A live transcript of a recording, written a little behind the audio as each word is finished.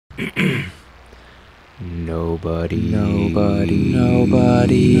Nobody.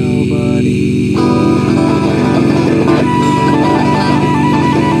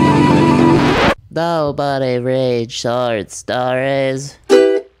 Nobody reads short stories.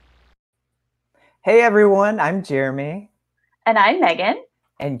 Hey everyone, I'm Jeremy. And I'm Megan.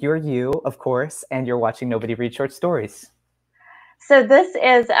 And you're you, of course, and you're watching Nobody Read Short Stories. So this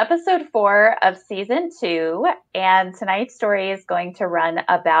is episode 4 of season 2, and tonight's story is going to run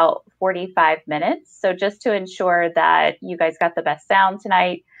about 45 minutes. So just to ensure that you guys got the best sound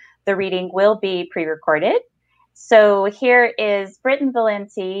tonight, the reading will be pre-recorded. So here is Britton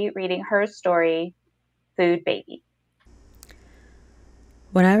Valenti reading her story, Food Baby.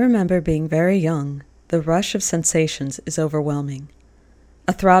 When I remember being very young, the rush of sensations is overwhelming.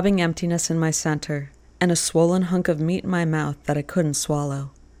 A throbbing emptiness in my center, and a swollen hunk of meat in my mouth that I couldn't swallow.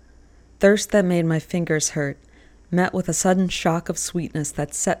 Thirst that made my fingers hurt, met with a sudden shock of sweetness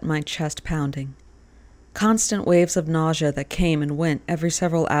that set my chest pounding. Constant waves of nausea that came and went every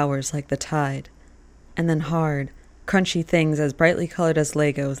several hours like the tide. And then hard, crunchy things as brightly colored as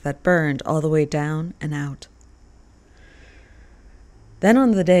Legos that burned all the way down and out. Then on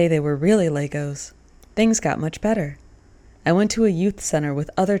the day they were really Legos, things got much better. I went to a youth center with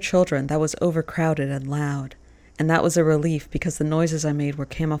other children that was overcrowded and loud, and that was a relief because the noises I made were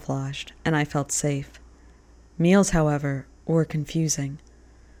camouflaged, and I felt safe. Meals, however, were confusing.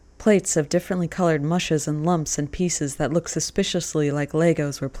 Plates of differently colored mushes and lumps and pieces that looked suspiciously like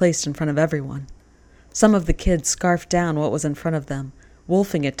Legos were placed in front of everyone. Some of the kids scarfed down what was in front of them,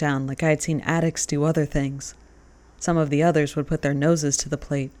 wolfing it down like I had seen addicts do other things. Some of the others would put their noses to the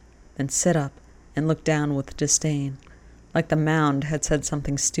plate, then sit up and look down with disdain, like the mound had said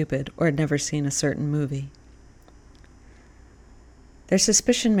something stupid or had never seen a certain movie. Their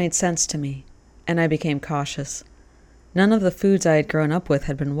suspicion made sense to me, and I became cautious. None of the foods I had grown up with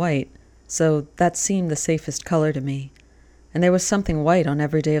had been white, so that seemed the safest color to me, and there was something white on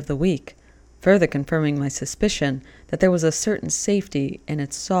every day of the week, further confirming my suspicion that there was a certain safety in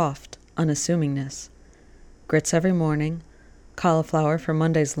its soft unassummingness. Grits every morning, cauliflower for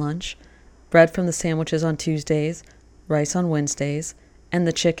Monday's lunch, bread from the sandwiches on Tuesdays, rice on Wednesdays, and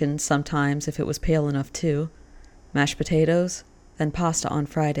the chicken sometimes if it was pale enough too, mashed potatoes, then pasta on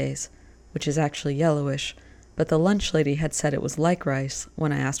Fridays, which is actually yellowish, but the lunch lady had said it was like rice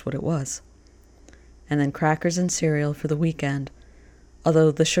when I asked what it was. And then crackers and cereal for the weekend,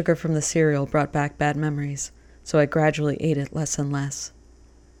 although the sugar from the cereal brought back bad memories, so I gradually ate it less and less.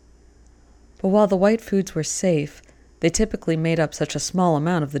 But while the white foods were safe, they typically made up such a small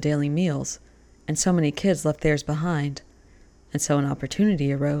amount of the daily meals, and so many kids left theirs behind, and so an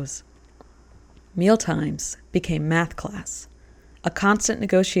opportunity arose. Mealtimes became math class, a constant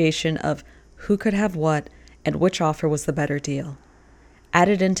negotiation of who could have what and which offer was the better deal.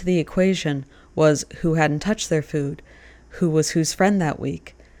 Added into the equation was who hadn't touched their food, who was whose friend that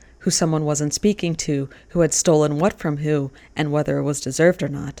week, who someone wasn't speaking to, who had stolen what from who, and whether it was deserved or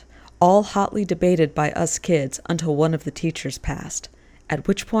not, all hotly debated by us kids until one of the teachers passed, at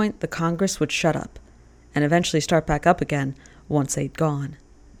which point the Congress would shut up, and eventually start back up again once they'd gone.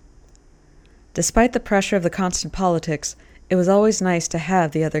 Despite the pressure of the constant politics, it was always nice to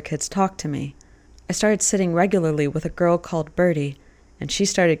have the other kids talk to me. I started sitting regularly with a girl called Bertie, and she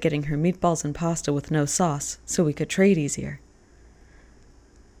started getting her meatballs and pasta with no sauce, so we could trade easier.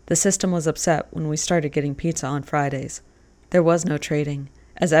 The system was upset when we started getting pizza on Fridays. There was no trading,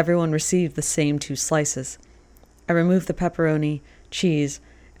 as everyone received the same 2 slices. I removed the pepperoni, cheese,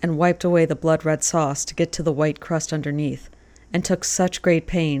 and wiped away the blood-red sauce to get to the white crust underneath, and took such great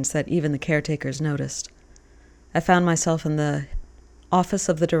pains that even the caretakers noticed. I found myself in the office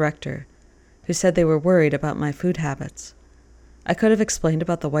of the director, who said they were worried about my food habits. I could have explained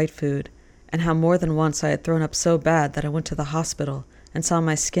about the white food, and how more than once I had thrown up so bad that I went to the hospital and saw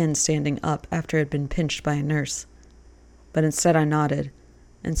my skin standing up after it had been pinched by a nurse. But instead I nodded,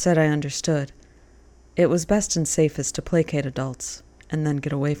 and said I understood. It was best and safest to placate adults, and then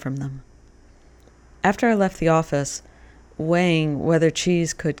get away from them. After I left the office, weighing whether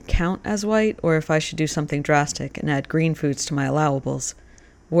cheese could count as white or if I should do something drastic and add green foods to my allowables,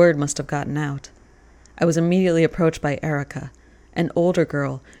 word must have gotten out. I was immediately approached by Erica, an older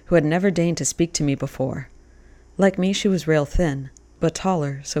girl who had never deigned to speak to me before. Like me, she was rail thin, but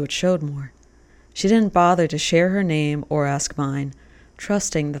taller, so it showed more. She didn't bother to share her name or ask mine,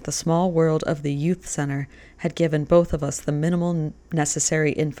 trusting that the small world of the youth center had given both of us the minimal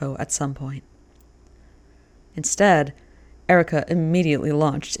necessary info at some point. Instead, Erica immediately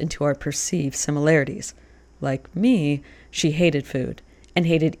launched into our perceived similarities. Like me, she hated food, and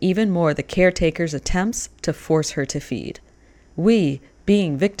hated even more the caretaker's attempts to force her to feed. We,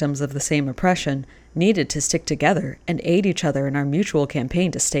 being victims of the same oppression, needed to stick together and aid each other in our mutual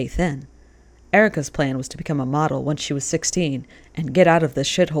campaign to stay thin. Erica's plan was to become a model once she was 16 and get out of this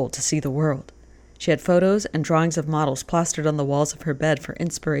shithole to see the world. She had photos and drawings of models plastered on the walls of her bed for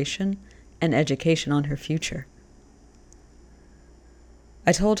inspiration and education on her future.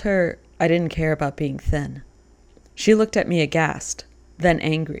 I told her I didn't care about being thin. She looked at me aghast, then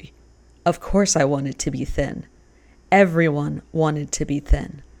angry. Of course I wanted to be thin. Everyone wanted to be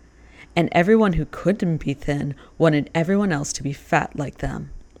thin. And everyone who couldn't be thin wanted everyone else to be fat like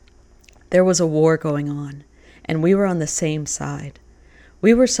them. There was a war going on, and we were on the same side.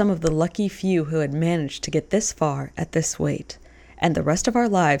 We were some of the lucky few who had managed to get this far at this weight, and the rest of our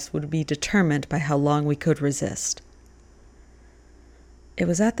lives would be determined by how long we could resist. It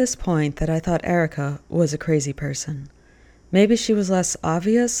was at this point that I thought Erica was a crazy person. Maybe she was less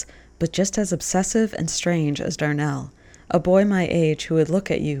obvious, but just as obsessive and strange as Darnell, a boy my age who would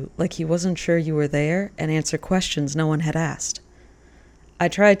look at you like he wasn't sure you were there and answer questions no one had asked. I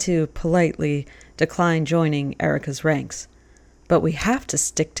tried to politely decline joining Erica's ranks. But we have to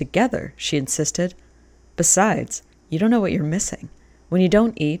stick together, she insisted. Besides, you don't know what you're missing. When you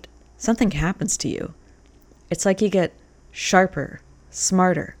don't eat, something happens to you. It's like you get sharper,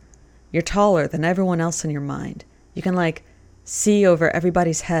 smarter. You're taller than everyone else in your mind. You can, see over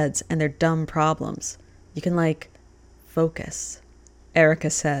everybody's heads and their dumb problems. You can, focus, Erica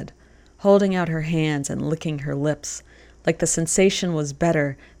said, holding out her hands and licking her lips, like the sensation was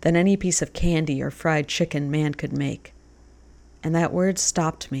better than any piece of candy or fried chicken man could make. And that word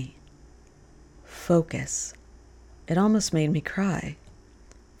stopped me. Focus. It almost made me cry.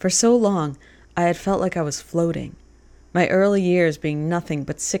 For so long, I had felt like I was floating, my early years being nothing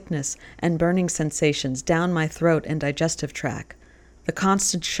but sickness and burning sensations down my throat and digestive tract, the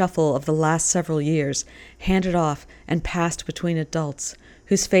constant shuffle of the last several years handed off and passed between adults,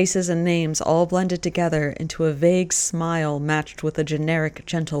 whose faces and names all blended together into a vague smile matched with a generic,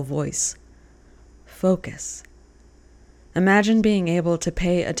 gentle voice. Focus. Imagine being able to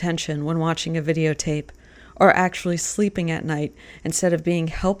pay attention when watching a videotape, or actually sleeping at night instead of being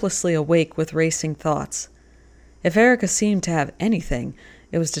helplessly awake with racing thoughts. If Erica seemed to have anything,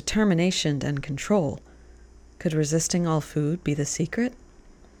 it was determination and control. Could resisting all food be the secret?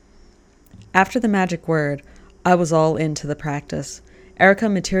 After the magic word, I was all into the practice. Erica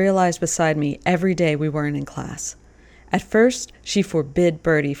materialized beside me every day we weren't in class. At first, she forbid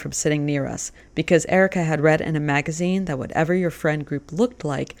Bertie from sitting near us, because Erica had read in a magazine that whatever your friend group looked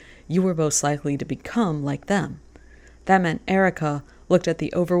like, you were most likely to become like them. That meant Erica looked at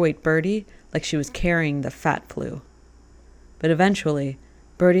the overweight Bertie like she was carrying the fat flu. But eventually,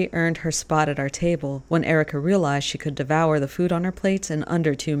 Bertie earned her spot at our table when Erica realized she could devour the food on her plates in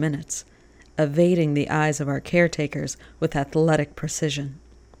under 2 minutes, evading the eyes of our caretakers with athletic precision.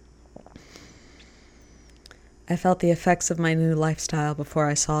 I felt the effects of my new lifestyle before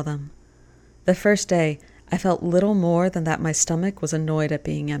I saw them. The first day, I felt little more than that my stomach was annoyed at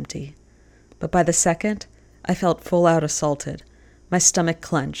being empty. But by the second, I felt full out assaulted. My stomach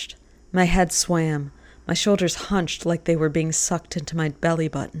clenched. My head swam. My shoulders hunched like they were being sucked into my belly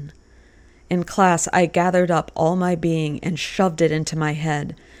button. In class, I gathered up all my being and shoved it into my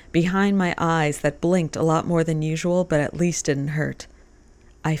head, behind my eyes that blinked a lot more than usual but at least didn't hurt.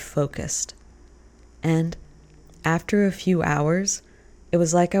 I focused. And after a few hours, it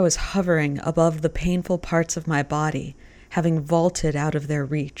was like I was hovering above the painful parts of my body, having vaulted out of their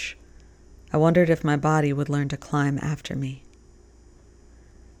reach. I wondered if my body would learn to climb after me.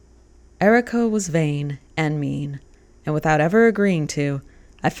 Erica was vain and mean, and without ever agreeing to,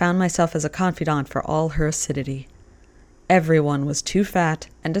 I found myself as a confidant for all her acidity. Everyone was too fat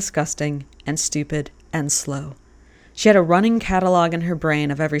and disgusting and stupid and slow. She had a running catalog in her brain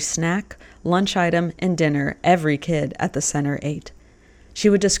of every snack, lunch item, and dinner every kid at the center ate. She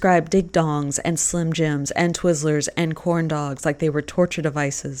would describe ding-dongs and Slim Jims and Twizzlers and corn dogs like they were torture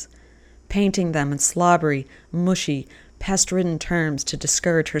devices, painting them in slobbery, mushy, pest-ridden terms to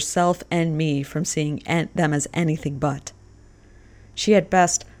discourage herself and me from seeing them as anything but. She at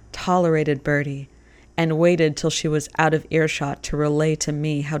best tolerated Bertie, and waited till she was out of earshot to relay to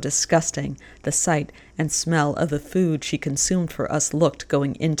me how disgusting the sight and smell of the food she consumed for us looked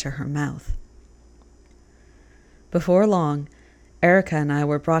going into her mouth. Before long, Erica and I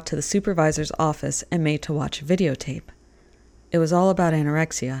were brought to the supervisor's office and made to watch a videotape. It was all about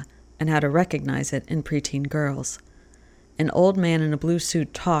anorexia and how to recognize it in preteen girls. An old man in a blue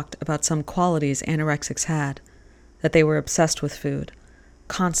suit talked about some qualities anorexics had, that they were obsessed with food,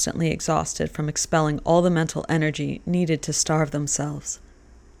 constantly exhausted from expelling all the mental energy needed to starve themselves,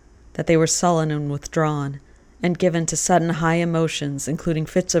 that they were sullen and withdrawn, and given to sudden high emotions, including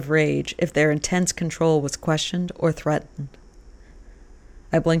fits of rage, if their intense control was questioned or threatened.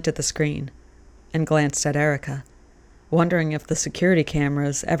 I blinked at the screen and glanced at Erica, wondering if the security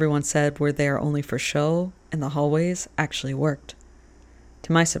cameras everyone said were there only for show in the hallways actually worked.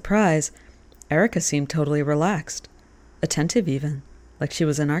 To my surprise, Erica seemed totally relaxed, attentive even, like she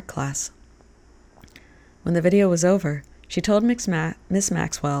was in art class. When the video was over, she told Miss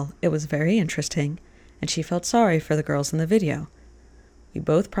Maxwell it was very interesting, and she felt sorry for the girls in the video. We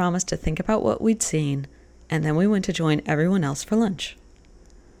both promised to think about what we'd seen, and then we went to join everyone else for lunch.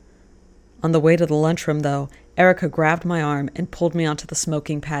 On the way to the lunchroom, though, Erica grabbed my arm and pulled me onto the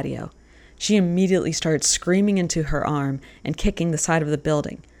smoking patio. She immediately started screaming into her arm and kicking the side of the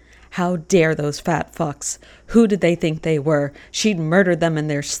building. How dare those fat fucks? Who did they think they were? She'd murder them in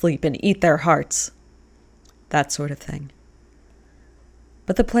their sleep and eat their hearts. That sort of thing.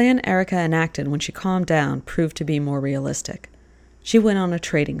 But the plan Erica enacted when she calmed down proved to be more realistic. She went on a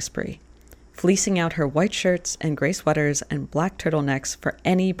trading spree, fleecing out her white shirts and gray sweaters and black turtlenecks for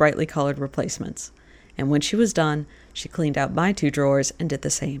any brightly colored replacements. And when she was done, she cleaned out my 2 drawers and did the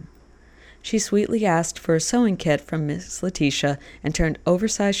same. She sweetly asked for a sewing kit from Miss Letitia and turned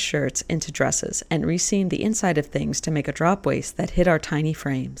oversized shirts into dresses and reseamed the inside of things to make a drop waist that hid our tiny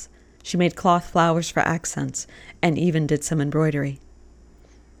frames. She made cloth flowers for accents and even did some embroidery.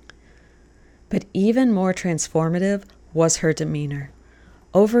 But even more transformative was her demeanor.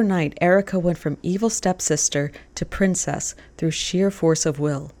 Overnight, Erica went from evil stepsister to princess through sheer force of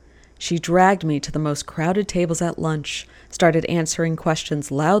will. She dragged me to the most crowded tables at lunch, started answering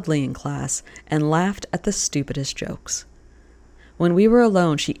questions loudly in class, and laughed at the stupidest jokes. When we were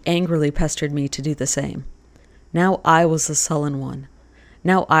alone, she angrily pestered me to do the same. Now I was the sullen one.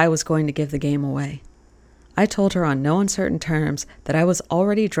 Now I was going to give the game away. I told her on no uncertain terms that I was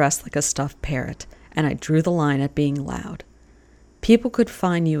already dressed like a stuffed parrot, and I drew the line at being loud. People could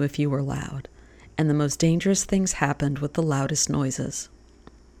find you if you were loud, and the most dangerous things happened with the loudest noises.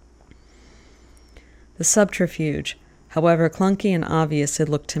 The subterfuge, however clunky and obvious it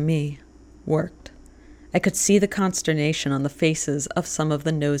looked to me, worked. I could see the consternation on the faces of some of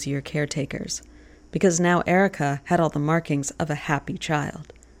the nosier caretakers, because now Erica had all the markings of a happy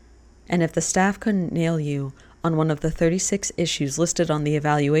child. And if the staff couldn't nail you on one of the 36 issues listed on the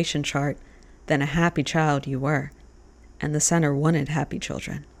evaluation chart, then a happy child you were. And the center wanted happy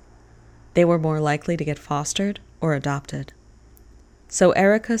children. They were more likely to get fostered or adopted. So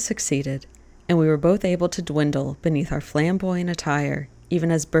Erica succeeded, and we were both able to dwindle beneath our flamboyant attire,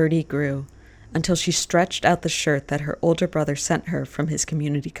 even as Birdie grew, until she stretched out the shirt that her older brother sent her from his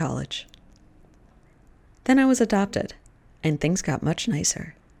community college. Then I was adopted, and things got much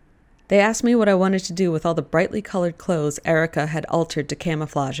nicer. They asked me what I wanted to do with all the brightly colored clothes Erica had altered to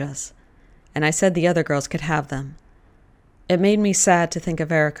camouflage us, and I said the other girls could have them. It made me sad to think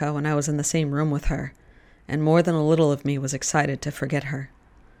of Erica when I was in the same room with her, and more than a little of me was excited to forget her.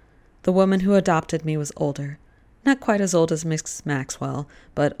 The woman who adopted me was older, not quite as old as Miss Maxwell,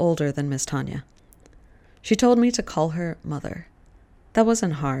 but older than Miss Tanya. She told me to call her Mother. That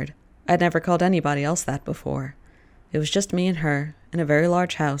wasn't hard. I'd never called anybody else that before. It was just me and her, in a very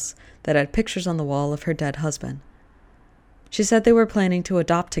large house that had pictures on the wall of her dead husband. She said they were planning to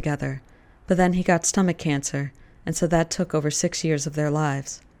adopt together, but then he got stomach cancer, and so that took over 6 years of their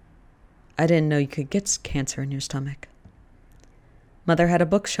lives. I didn't know you could get cancer in your stomach. Mother had a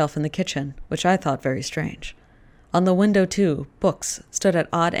bookshelf in the kitchen, which I thought very strange. On the window, too, books stood at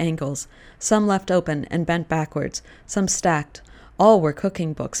odd angles, some left open and bent backwards, some stacked. All were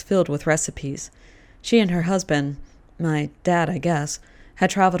cooking books filled with recipes. She and her husband, my dad, I guess, had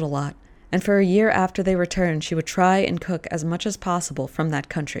traveled a lot, and for a year after they returned, she would try and cook as much as possible from that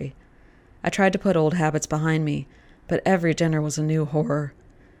country. I tried to put old habits behind me, but every dinner was a new horror.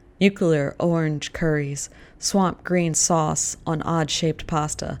 Nuclear orange curries, swamp green sauce on odd-shaped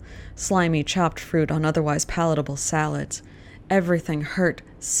pasta, slimy chopped fruit on otherwise palatable salads. Everything hurt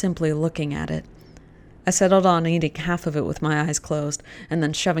simply looking at it. I settled on eating half of it with my eyes closed, and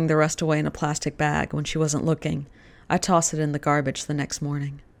then shoving the rest away in a plastic bag when she wasn't looking. I tossed it in the garbage the next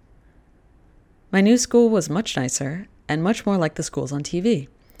morning. My new school was much nicer, and much more like the schools on TV.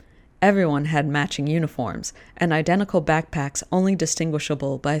 Everyone had matching uniforms, and identical backpacks only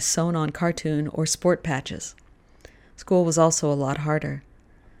distinguishable by sewn-on cartoon or sport patches. School was also a lot harder.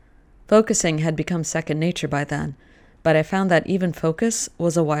 Focusing had become second nature by then, but I found that even focus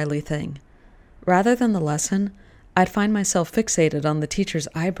was a wily thing. Rather than the lesson, I'd find myself fixated on the teacher's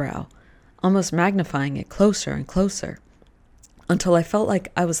eyebrow, almost magnifying it closer and closer, until I felt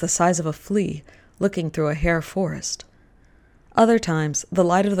like I was the size of a flea looking through a hair forest. Other times, the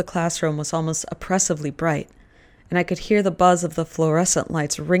light of the classroom was almost oppressively bright, and I could hear the buzz of the fluorescent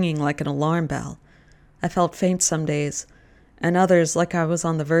lights ringing like an alarm bell. I felt faint some days, and others like I was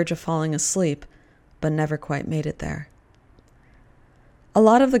on the verge of falling asleep, but never quite made it there. A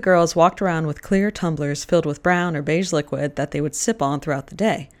lot of the girls walked around with clear tumblers filled with brown or beige liquid that they would sip on throughout the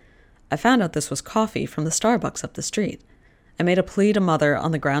day. I found out this was coffee from the Starbucks up the street. I made a plea to Mother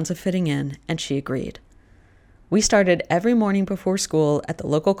on the grounds of fitting in, and she agreed. We started every morning before school at the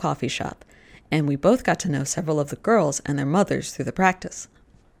local coffee shop, and we both got to know several of the girls and their mothers through the practice.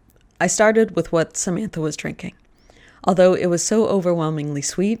 I started with what Samantha was drinking. Although it was so overwhelmingly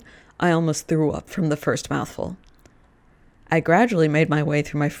sweet, I almost threw up from the first mouthful. I gradually made my way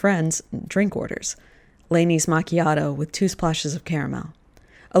through my friends' drink orders. Lainey's macchiato with 2 splashes of caramel.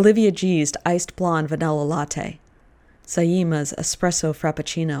 Olivia G's iced blonde vanilla latte. Saima's espresso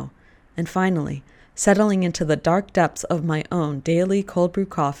frappuccino. And finally, settling into the dark depths of my own daily cold brew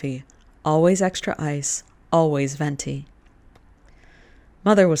coffee, always extra ice, always venti.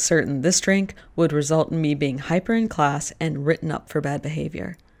 Mother was certain this drink would result in me being hyper in class and written up for bad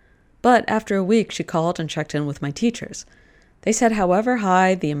behavior. But after a week, she called and checked in with my teachers. They said however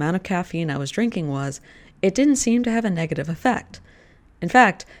high the amount of caffeine I was drinking was, it didn't seem to have a negative effect. In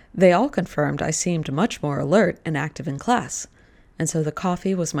fact, they all confirmed I seemed much more alert and active in class. And so the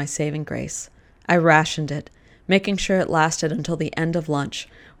coffee was my saving grace. I rationed it, making sure it lasted until the end of lunch,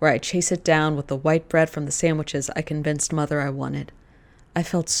 where I'd chase it down with the white bread from the sandwiches I convinced Mother I wanted. I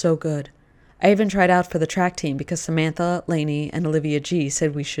felt so good. I even tried out for the track team because Samantha, Lainey, and Olivia G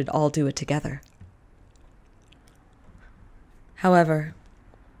said we should all do it together. However,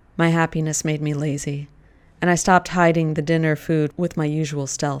 my happiness made me lazy, and I stopped hiding the dinner food with my usual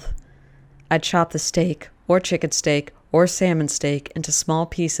stealth. I'd chop the steak, or chicken steak, or salmon steak into small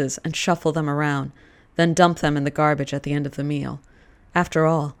pieces and shuffle them around, then dump them in the garbage at the end of the meal. After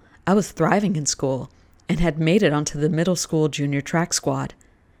all, I was thriving in school, and had made it onto the middle school junior track squad.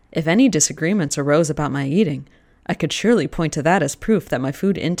 If any disagreements arose about my eating, I could surely point to that as proof that my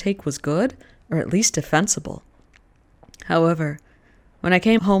food intake was good, or at least defensible. However, when I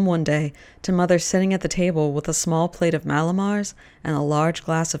came home one day to Mother sitting at the table with a small plate of Malamars and a large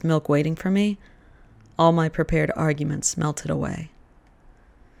glass of milk waiting for me, all my prepared arguments melted away.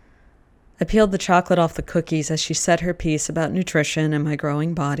 I peeled the chocolate off the cookies as she said her piece about nutrition and my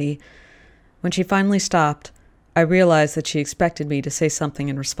growing body. When she finally stopped, I realized that she expected me to say something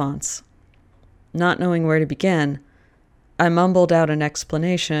in response. Not knowing where to begin, I mumbled out an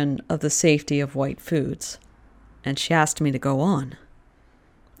explanation of the safety of white foods, and she asked me to go on.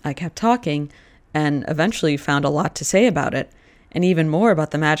 I kept talking, and eventually found a lot to say about it, and even more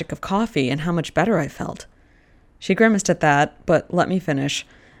about the magic of coffee and how much better I felt. She grimaced at that, but let me finish,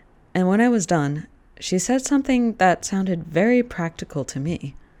 and when I was done, she said something that sounded very practical to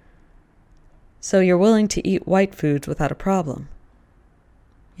me. So you're willing to eat white foods without a problem?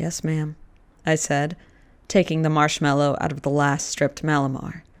 Yes, ma'am, I said, taking the marshmallow out of the last stripped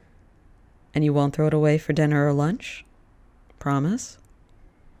Malamar. And you won't throw it away for dinner or lunch? Promise?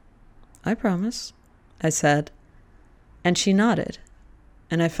 I promise, I said, and she nodded,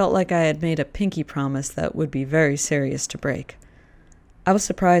 and I felt like I had made a pinky promise that would be very serious to break. I was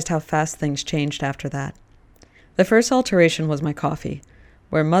surprised how fast things changed after that. The first alteration was my coffee,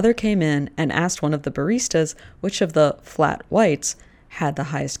 where Mother came in and asked one of the baristas which of the flat whites had the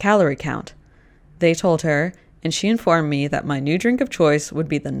highest calorie count. They told her, and she informed me that my new drink of choice would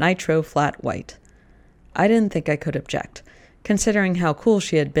be the Nitro Flat White. I didn't think I could object, considering how cool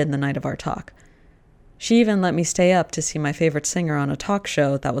she had been the night of our talk. She even let me stay up to see my favorite singer on a talk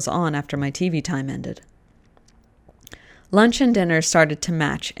show that was on after my TV time ended. Lunch and dinner started to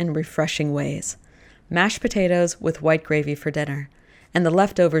match in refreshing ways. Mashed potatoes with white gravy for dinner, and the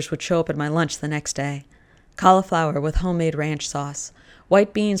leftovers would show up at my lunch the next day. Cauliflower with homemade ranch sauce,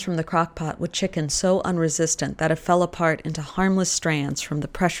 white beans from the crock pot with chicken so unresistant that it fell apart into harmless strands from the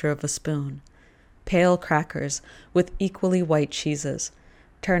pressure of a spoon. Pale crackers with equally white cheeses,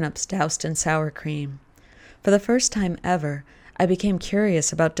 turnips doused in sour cream. For the first time ever, I became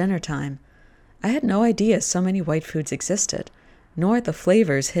curious about dinner time. I had no idea so many white foods existed, nor the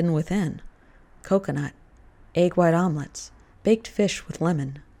flavors hidden within. Coconut, egg white omelets, baked fish with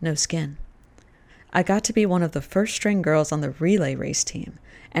lemon, no skin. I got to be one of the first-string girls on the relay race team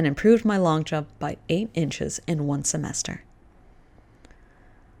and improved my long jump by 8 inches in 1 semester.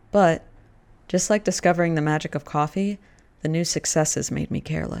 But just like discovering the magic of coffee, the new successes made me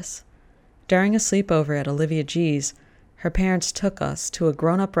careless. During a sleepover at Olivia G's, her parents took us to a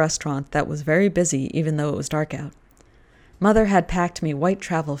grown-up restaurant that was very busy even though it was dark out. Mother had packed me white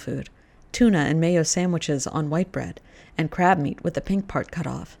travel food, tuna and mayo sandwiches on white bread, and crab meat with the pink part cut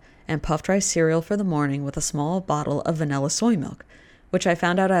off, and puffed rice cereal for the morning with a small bottle of vanilla soy milk, which I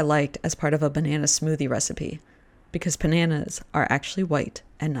found out I liked as part of a banana smoothie recipe, because bananas are actually white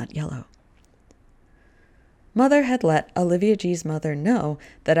and not yellow. Mother had let Olivia G's mother know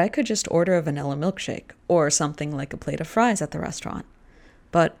that I could just order a vanilla milkshake or something like a plate of fries at the restaurant.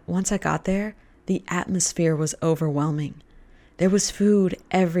 But once I got there, the atmosphere was overwhelming. There was food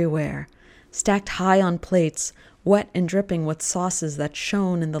everywhere, stacked high on plates, wet and dripping with sauces that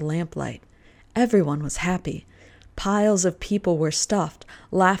shone in the lamplight. Everyone was happy. Piles of people were stuffed,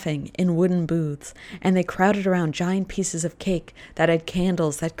 laughing in wooden booths, and they crowded around giant pieces of cake that had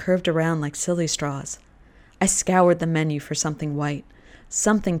candles that curved around like silly straws. I scoured the menu for something white,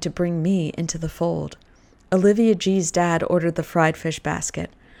 something to bring me into the fold. Olivia G's dad ordered the fried fish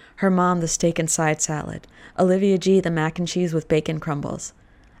basket, her mom the steak and side salad, Olivia G the mac and cheese with bacon crumbles.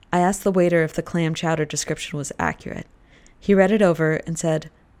 I asked the waiter if the clam chowder description was accurate. He read it over and said,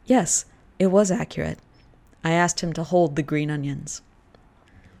 yes, it was accurate. I asked him to hold the green onions.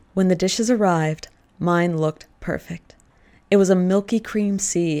 When the dishes arrived, mine looked perfect. It was a milky cream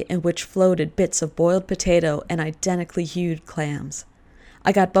sea in which floated bits of boiled potato and identically hued clams.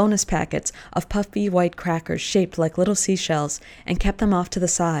 I got bonus packets of puffy white crackers shaped like little seashells and kept them off to the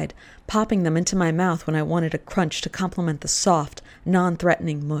side, popping them into my mouth when I wanted a crunch to complement the soft,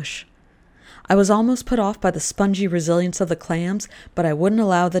 non-threatening mush. I was almost put off by the spongy resilience of the clams, but I wouldn't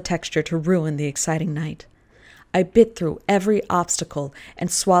allow the texture to ruin the exciting night. I bit through every obstacle and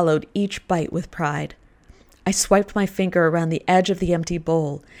swallowed each bite with pride. I swiped my finger around the edge of the empty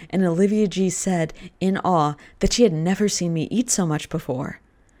bowl, and Olivia G said, in awe, that she had never seen me eat so much before.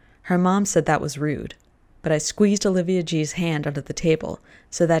 Her mom said that was rude, but I squeezed Olivia G's hand under the table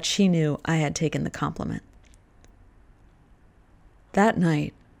so that she knew I had taken the compliment. That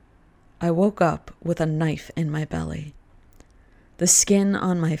night, I woke up with a knife in my belly. The skin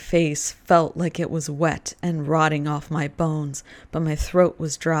on my face felt like it was wet and rotting off my bones, but my throat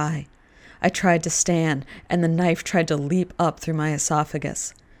was dry. I tried to stand, and the knife tried to leap up through my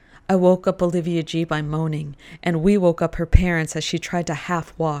esophagus. I woke up Olivia G by moaning, and we woke up her parents as she tried to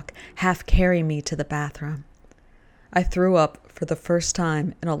half walk, half carry me to the bathroom. I threw up for the first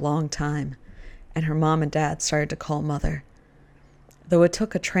time in a long time, and her mom and dad started to call Mother. Though it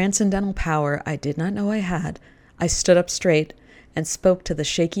took a transcendental power I did not know I had, I stood up straight and spoke to the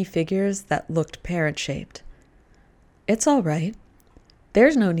shaky figures that looked parent-shaped. It's all right.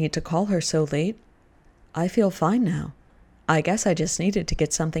 There's no need to call her so late. I feel fine now. I guess I just needed to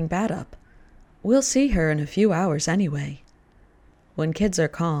get something bad up. We'll see her in a few hours anyway. When kids are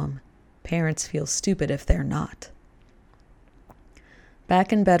calm, parents feel stupid if they're not.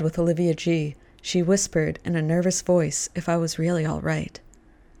 Back in bed with Olivia G, she whispered in a nervous voice if I was really all right.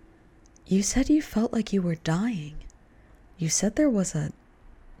 You said you felt like you were dying. You said there was a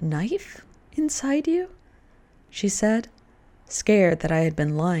knife inside you? She said, scared that I had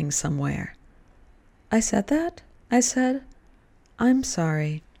been lying somewhere. I said that? I said, I'm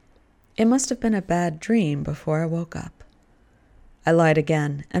sorry. It must have been a bad dream before I woke up. I lied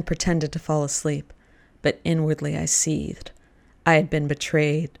again and pretended to fall asleep, but inwardly I seethed. I had been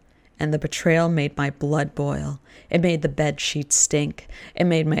betrayed, and the betrayal made my blood boil. It made the bed sheets stink. It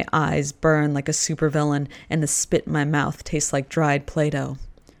made my eyes burn like a supervillain, and the spit in my mouth taste like dried Play-Doh.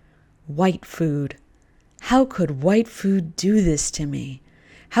 White food. How could white food do this to me?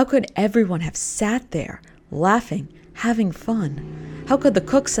 How could everyone have sat there, laughing, having fun? How could the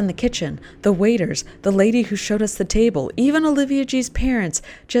cooks in the kitchen, the waiters, the lady who showed us the table, even Olivia G's parents,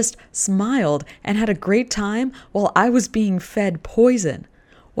 just smiled and had a great time while I was being fed poison?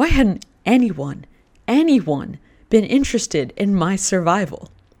 Why hadn't anyone been interested in my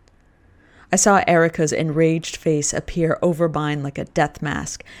survival? I saw Erica's enraged face appear over mine like a death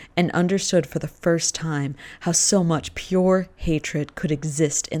mask and understood for the first time how so much pure hatred could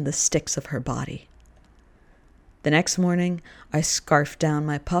exist in the sticks of her body. The next morning, I scarfed down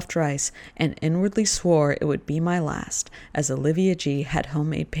my puffed rice and inwardly swore it would be my last, as Olivia G had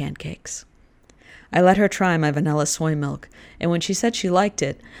homemade pancakes. I let her try my vanilla soy milk, and when she said she liked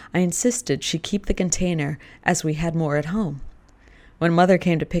it, I insisted she keep the container as we had more at home. When Mother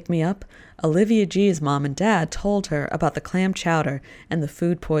came to pick me up, Olivia G's mom and dad told her about the clam chowder and the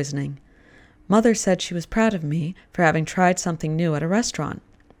food poisoning. Mother said she was proud of me for having tried something new at a restaurant.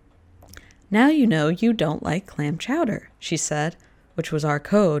 Now you know you don't like clam chowder, she said, which was our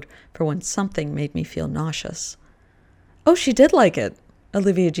code for when something made me feel nauseous. Oh, she did like it,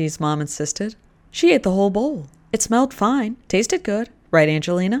 Olivia G's mom insisted. She ate the whole bowl. It smelled fine, tasted good, right,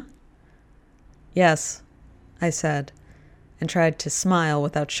 Angelina? Yes, I said, and tried to smile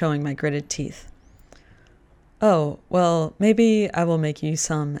without showing my gritted teeth. "Oh, well, maybe I will make you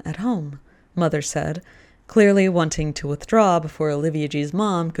some at home," Mother said, clearly wanting to withdraw before Olivia G's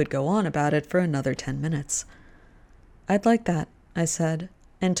mom could go on about it for another 10 minutes. "I'd like that," I said,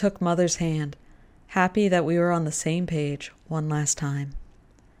 and took Mother's hand, happy that we were on the same page one last time.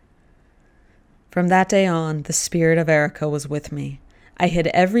 From that day on, the spirit of Erica was with me. I hid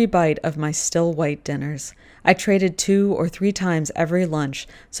every bite of my still white dinners. I traded 2 or 3 times every lunch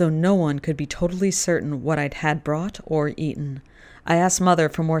so no one could be totally certain what I'd had brought or eaten. I asked Mother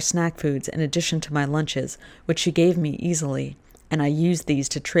for more snack foods in addition to my lunches, which she gave me easily, and I used these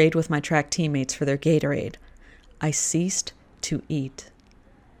to trade with my track teammates for their Gatorade. I ceased to eat.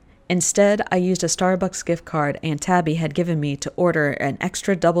 Instead, I used a Starbucks gift card Aunt Tabby had given me to order an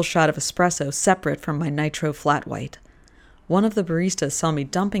extra double shot of espresso separate from my nitro flat white. One of the baristas saw me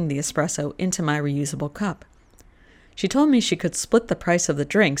dumping the espresso into my reusable cup. She told me she could split the price of the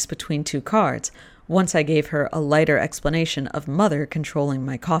drinks between 2 cards, once I gave her a lighter explanation of Mother controlling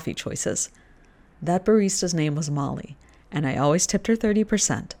my coffee choices. That barista's name was Molly, and I always tipped her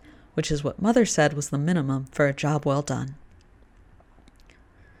 30%, which is what Mother said was the minimum for a job well done.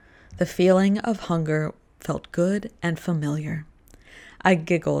 The feeling of hunger felt good and familiar. I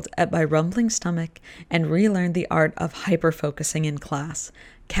giggled at my rumbling stomach and relearned the art of hyper-focusing in class,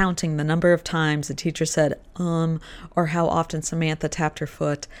 counting the number of times the teacher said, or how often Samantha tapped her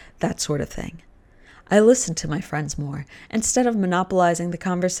foot, that sort of thing. I listened to my friends more, instead of monopolizing the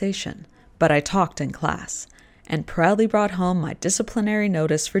conversation, but I talked in class, and proudly brought home my disciplinary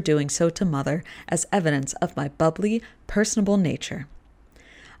notice for doing so to Mother as evidence of my bubbly, personable nature.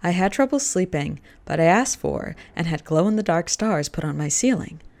 I had trouble sleeping, but I asked for and had glow-in-the-dark stars put on my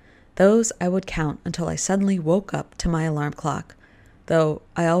ceiling. Those I would count until I suddenly woke up to my alarm clock, though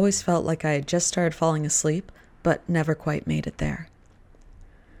I always felt like I had just started falling asleep, but never quite made it there.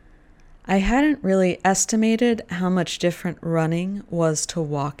 I hadn't really estimated how much different running was to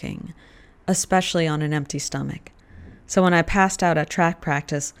walking, especially on an empty stomach. So when I passed out at track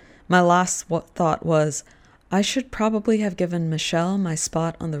practice, my last thought was, I should probably have given Michelle my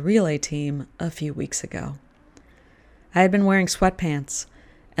spot on the relay team a few weeks ago. I had been wearing sweatpants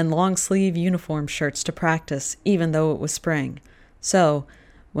and long-sleeve uniform shirts to practice, even though it was spring. So,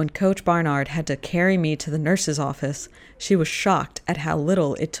 when Coach Barnard had to carry me to the nurse's office, she was shocked at how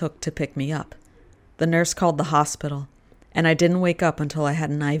little it took to pick me up. The nurse called the hospital, and I didn't wake up until I had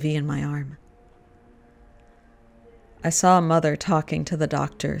an IV in my arm. I saw Mother talking to the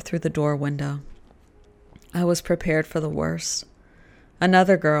doctor through the door window. I was prepared for the worst.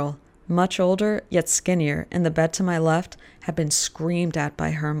 Another girl, much older yet skinnier, in the bed to my left, had been screamed at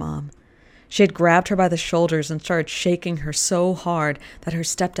by her mom. She had grabbed her by the shoulders and started shaking her so hard that her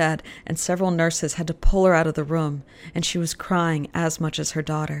stepdad and several nurses had to pull her out of the room, and she was crying as much as her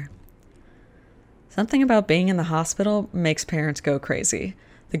daughter. Something about being in the hospital makes parents go crazy,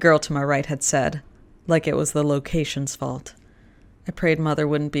 the girl to my right had said, like it was the location's fault. I prayed Mother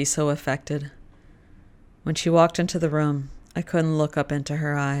wouldn't be so affected. When she walked into the room, I couldn't look up into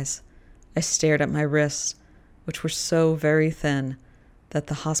her eyes. I stared at my wrists, which were so very thin that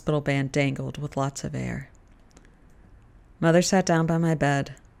the hospital band dangled with lots of air. Mother sat down by my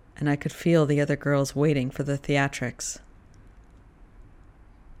bed, and I could feel the other girls waiting for the theatrics.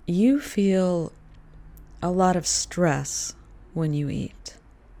 You feel a lot of stress when you eat,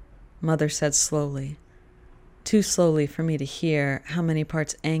 Mother said slowly. Too slowly for me to hear how many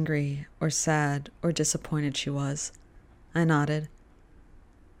parts angry or sad or disappointed she was. I nodded.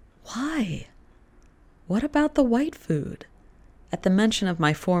 Why? What about the white food? At the mention of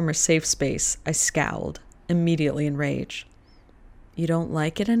my former safe space, I scowled, immediately enraged. You don't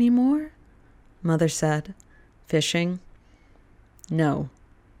like it anymore? Mother said, fishing. No,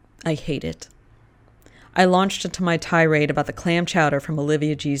 I hate it. I launched into my tirade about the clam chowder from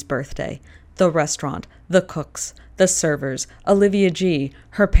Olivia G's birthday, the restaurant, the cooks, the servers, Olivia G,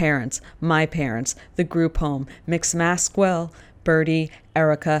 her parents, my parents, the group home, Mix Maxwell, Bertie,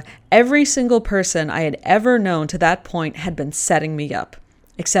 Erica, every single person I had ever known to that point had been setting me up,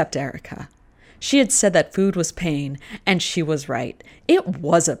 except Erica. She had said that food was pain, and she was right. It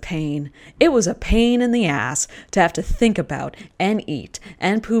was a pain. It was a pain in the ass to have to think about and eat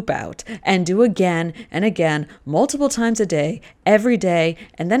and poop out and do again and again, multiple times a day, every day,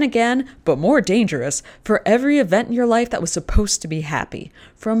 and then again, but more dangerous, for every event in your life that was supposed to be happy,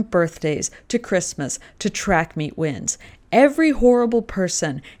 from birthdays to Christmas to track meet wins. Every horrible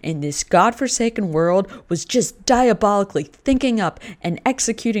person in this godforsaken world was just diabolically thinking up and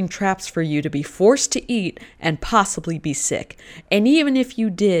executing traps for you to be forced to eat and possibly be sick. And even if you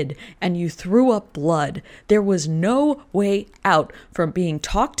did and you threw up blood, there was no way out from being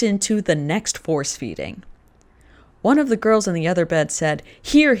talked into the next force feeding. One of the girls in the other bed said,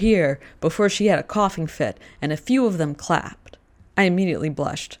 "Hear, hear," before she had a coughing fit, and a few of them clapped. I immediately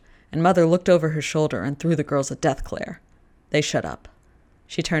blushed, and Mother looked over her shoulder and threw the girls a death glare. They shut up.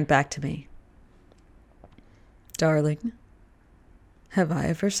 She turned back to me. "Darling, have I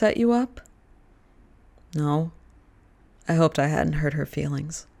ever set you up?" No. I hoped I hadn't hurt her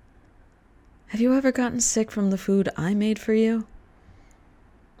feelings. "Have you ever gotten sick from the food I made for you?"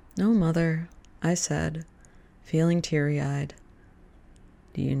 "No, Mother," I said, feeling teary-eyed.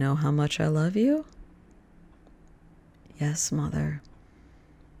 "Do you know how much I love you?" "Yes, Mother."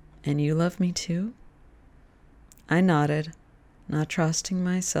 "And you love me too?" I nodded, not trusting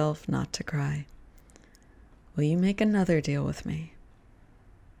myself not to cry. "Will you make another deal with me?"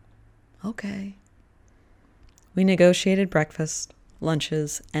 "Okay." We negotiated breakfast,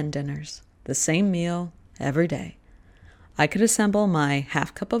 lunches, and dinners. The same meal every day. I could assemble my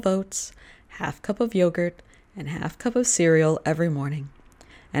half cup of oats, half cup of yogurt, and half cup of cereal every morning.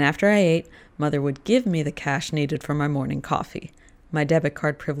 And after I ate, Mother would give me the cash needed for my morning coffee. My debit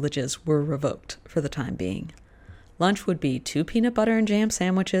card privileges were revoked for the time being. Lunch would be 2 peanut butter and jam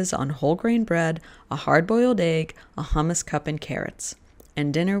sandwiches on whole grain bread, a hard-boiled egg, a hummus cup, and carrots.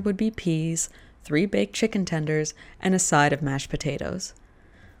 And dinner would be peas, 3 baked chicken tenders, and a side of mashed potatoes.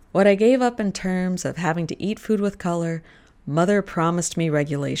 What I gave up in terms of having to eat food with color, Mother promised me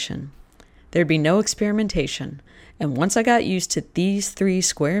regulation. There'd be no experimentation, and once I got used to these 3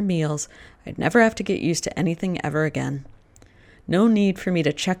 square meals, I'd never have to get used to anything ever again. No need for me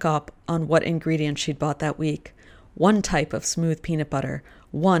to check up on what ingredients she'd bought that week. 1 type of smooth peanut butter,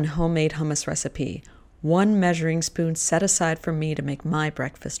 1 homemade hummus recipe, 1 measuring spoon set aside for me to make my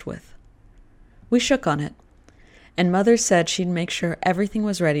breakfast with. We shook on it, and Mother said she'd make sure everything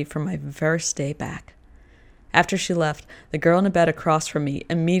was ready for my first day back. After she left, the girl in the bed across from me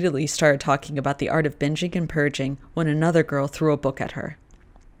immediately started talking about the art of binging and purging when another girl threw a book at her.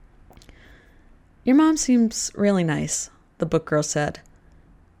 "Your mom seems really nice," the book girl said.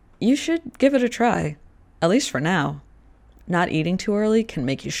 "You should give it a try, at least for now. Not eating too early can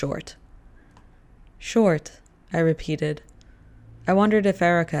make you short." "Short," I repeated. I wondered if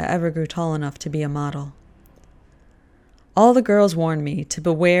Erica ever grew tall enough to be a model. All the girls warned me to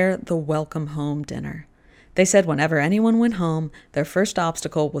beware the welcome home dinner. They said whenever anyone went home, their first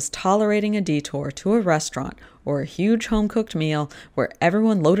obstacle was tolerating a detour to a restaurant or a huge home-cooked meal where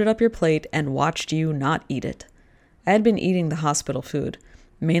everyone loaded up your plate and watched you not eat it. I had been eating the hospital food,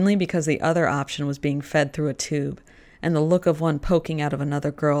 mainly because the other option was being fed through a tube, and the look of one poking out of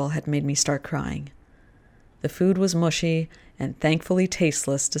another girl had made me start crying. The food was mushy and thankfully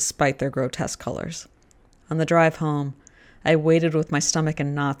tasteless despite their grotesque colors. On the drive home, I waited with my stomach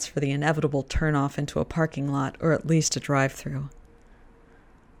in knots for the inevitable turn-off into a parking lot or at least a drive-through.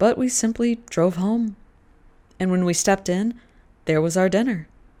 But we simply drove home. And when we stepped in, there was our dinner.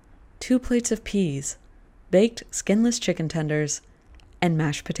 2 plates of peas, baked skinless chicken tenders, and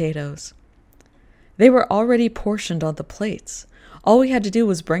mashed potatoes. They were already portioned on the plates. All we had to do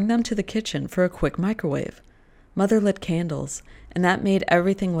was bring them to the kitchen for a quick microwave. Mother lit candles, and that made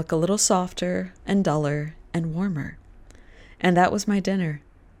everything look a little softer and duller and warmer. And that was my dinner,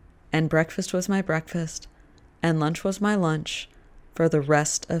 and breakfast was my breakfast, and lunch was my lunch for the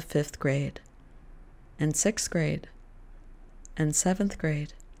rest of 5th grade, and 6th grade, and 7th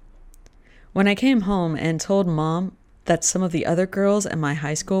grade. When I came home and told Mom that some of the other girls in my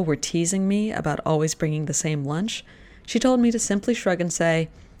high school were teasing me about always bringing the same lunch, she told me to simply shrug and say,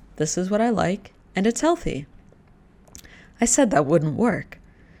 "This is what I like, and it's healthy." I said that wouldn't work.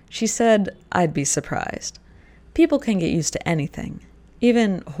 She said I'd be surprised. People can get used to anything,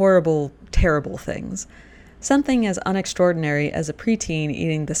 even horrible, terrible things. Something as unextraordinary as a preteen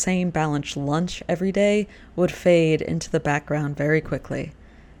eating the same balanced lunch every day would fade into the background very quickly.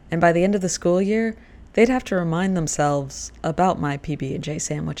 And by the end of the school year, they'd have to remind themselves about my PB&J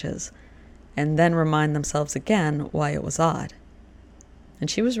sandwiches, and then remind themselves again why it was odd. And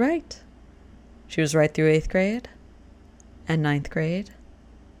she was right. She was right through 8th grade, and 9th grade,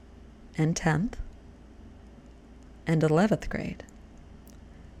 and 10th, and 11th grade.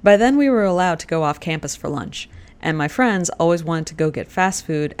 By then we were allowed to go off campus for lunch, and my friends always wanted to go get fast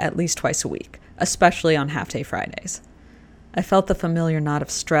food at least twice a week, especially on half-day Fridays. I felt the familiar knot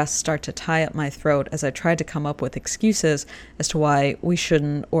of stress start to tie up my throat as I tried to come up with excuses as to why we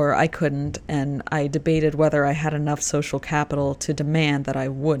shouldn't or I couldn't, and I debated whether I had enough social capital to demand that I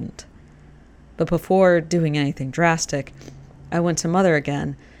wouldn't. But before doing anything drastic, I went to Mother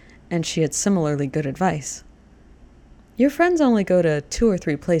again, and she had similarly good advice. "Your friends only go to 2 or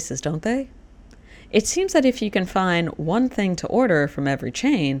 3 places, don't they? It seems that if you can find one thing to order from every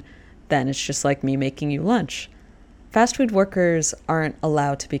chain, then it's just like me making you lunch. Fast food workers aren't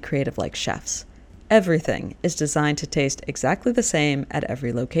allowed to be creative like chefs. Everything is designed to taste exactly the same at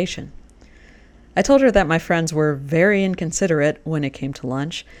every location. I told her that my friends were very inconsiderate when it came to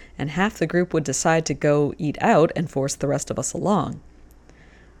lunch, and half the group would decide to go eat out and force the rest of us along.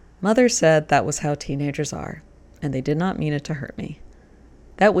 Mother said that was how teenagers are, and they did not mean it to hurt me.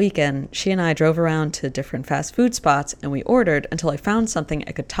 That weekend, she and I drove around to different fast food spots, and we ordered until I found something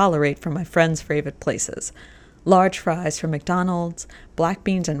I could tolerate from my friends' favorite places. Large fries from McDonald's, black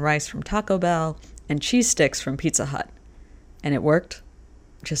beans and rice from Taco Bell, and cheese sticks from Pizza Hut. And it worked,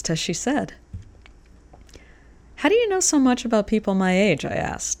 just as she said. How do you know so much about people my age? I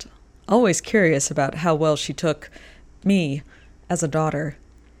asked, always curious about how well she took me as a daughter.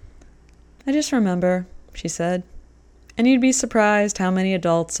 I just remember, she said, and you'd be surprised how many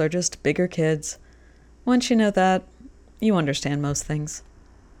adults are just bigger kids. Once you know that, you understand most things.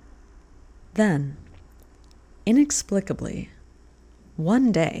 Then, inexplicably,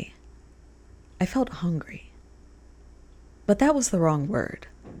 one day, I felt hungry. But that was the wrong word.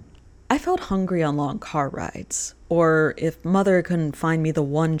 I felt hungry on long car rides, or if Mother couldn't find me the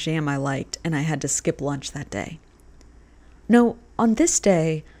one jam I liked and I had to skip lunch that day. No, on this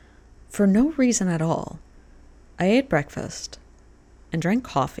day, for no reason at all, I ate breakfast and drank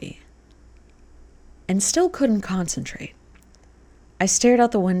coffee and still couldn't concentrate. I stared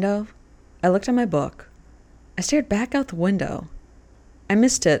out the window. I looked at my book. I stared back out the window. I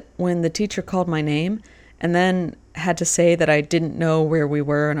missed it when the teacher called my name and then had to say that I didn't know where we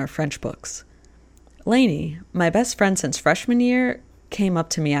were in our French books. Lainey, my best friend since freshman year, came up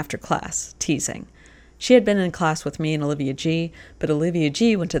to me after class, teasing. She had been in class with me and Olivia G., but Olivia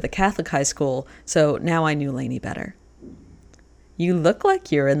G. went to the Catholic high school, so now I knew Lainey better. You look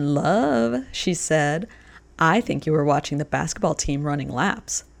like you're in love, she said. I think you were watching the basketball team running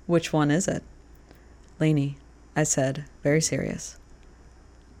laps. Which one is it? Lainey, I said, very serious.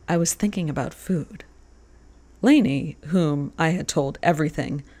 I was thinking about food. Lainey, whom I had told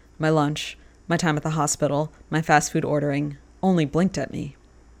everything, my lunch, my time at the hospital, my fast food ordering, only blinked at me.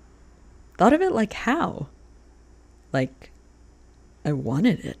 Thought of it like how? Like I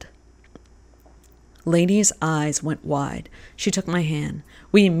wanted it. Lainey's eyes went wide. She took my hand.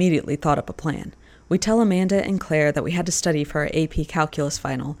 We immediately thought up a plan. We tell Amanda and Claire that we had to study for our AP Calculus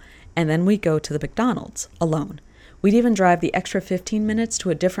final, and then we go to the McDonald's, alone. We'd even drive the extra 15 minutes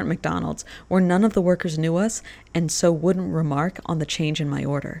to a different McDonald's where none of the workers knew us and so wouldn't remark on the change in my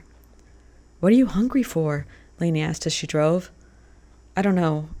order. What are you hungry for? Lainey asked as she drove. I don't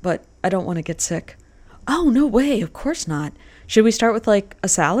know, but I don't want to get sick. Oh, no way, of course not. Should we start with, a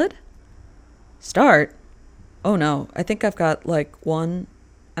salad? Start? Oh, no, I think I've got, one,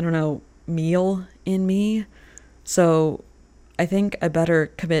 meal in me. So I think I better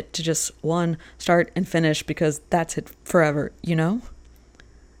commit to just one start and finish because that's it forever, you know?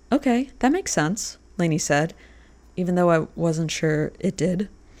 Okay, that makes sense, Lainey said, even though I wasn't sure it did.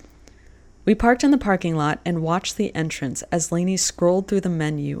 We parked in the parking lot and watched the entrance as Lainey scrolled through the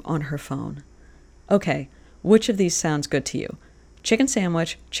menu on her phone. Okay, which of these sounds good to you? Chicken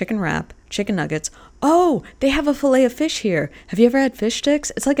sandwich, chicken wrap, chicken nuggets. Oh, they have a fillet of fish here. Have you ever had fish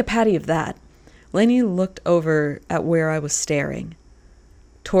sticks? It's like a patty of that. Lainey looked over at where I was staring,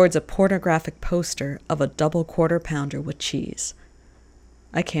 towards a pornographic poster of a double quarter pounder with cheese.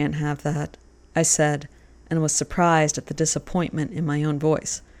 I can't have that, I said, and was surprised at the disappointment in my own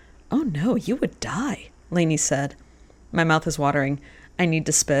voice. Oh no, you would die, Lainey said. My mouth is watering. I need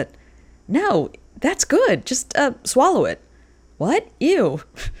to spit. No, that's good. Just swallow it. What? Ew.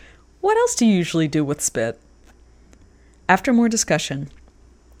 What else do you usually do with spit? After more discussion,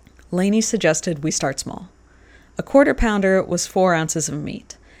 Lainey suggested we start small. A quarter pounder was 4 ounces of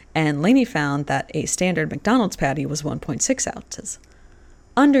meat, and Lainey found that a standard McDonald's patty was 1.6 ounces.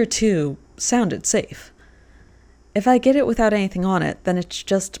 Under 2 sounded safe. If I get it without anything on it, then it's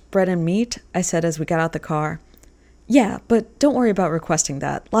just bread and meat, I said as we got out the car. Yeah, but don't worry about requesting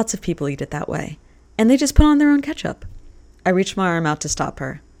that. Lots of people eat it that way. And they just put on their own ketchup. I reached my arm out to stop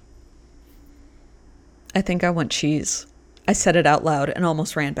her. I think I want cheese. I said it out loud and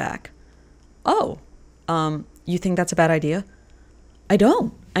almost ran back. Oh, you think that's a bad idea? I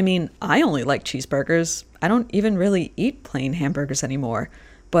don't. I mean, I only like cheeseburgers. I don't even really eat plain hamburgers anymore.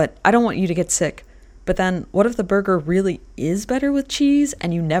 But I don't want you to get sick. But then, what if the burger really is better with cheese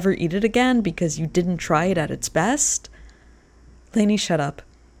and you never eat it again because you didn't try it at its best? Lainey shut up.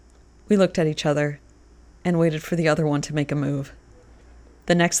 We looked at each other and waited for the other one to make a move.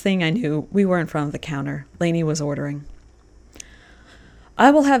 The next thing I knew, we were in front of the counter. Lainey was ordering. I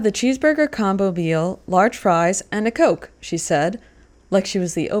will have the cheeseburger combo meal, large fries, and a Coke, she said, like she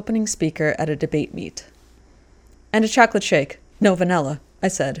was the opening speaker at a debate meet. And a chocolate shake. No vanilla, I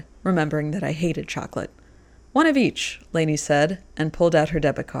said, remembering that I hated chocolate. One of each, Lainey said, and pulled out her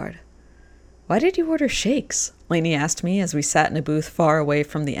debit card. Why did you order shakes? Lainey asked me as we sat in a booth far away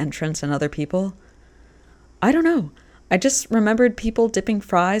from the entrance and other people. I don't know. I just remembered people dipping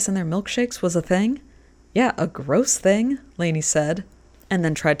fries in their milkshakes was a thing. Yeah, a gross thing, Lainey said, and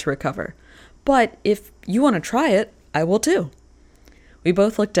then tried to recover. But if you want to try it, I will too. We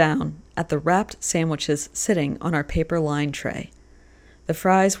both looked down at the wrapped sandwiches sitting on our paper-lined tray. The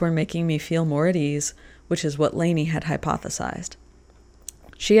fries were making me feel more at ease, which is what Lainey had hypothesized.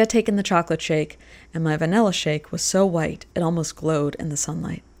 She had taken the chocolate shake, and my vanilla shake was so white it almost glowed in the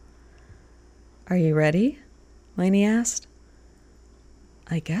sunlight. Are you ready? Lainey asked.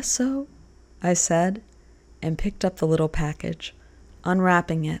 I guess so, I said, and picked up the little package,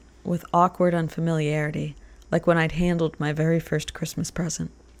 unwrapping it with awkward unfamiliarity, like when I'd handled my very first Christmas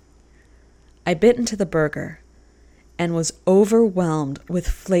present. I bit into the burger and was overwhelmed with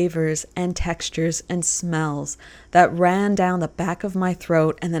flavors and textures and smells that ran down the back of my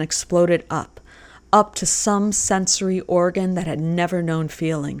throat and then exploded up to some sensory organ that had never known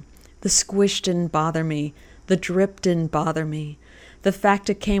feeling. The squish didn't bother me. The drip didn't bother me. The fact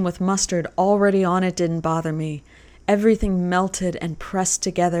it came with mustard already on it didn't bother me. Everything melted and pressed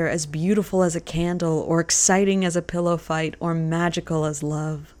together, as beautiful as a candle, or exciting as a pillow fight, or magical as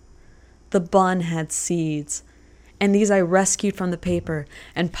love. The bun had seeds, and these I rescued from the paper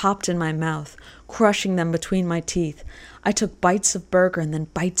and popped in my mouth, crushing them between my teeth. I took bites of burger and then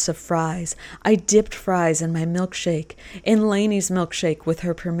bites of fries. I dipped fries in my milkshake, in Lainey's milkshake with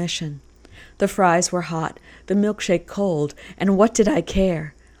her permission. The fries were hot, the milkshake cold, and what did I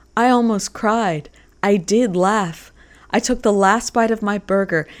care? I almost cried. I did laugh. I took the last bite of my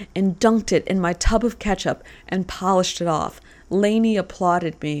burger and dunked it in my tub of ketchup and polished it off. Lainey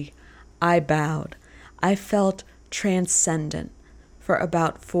applauded me. I bowed. I felt transcendent for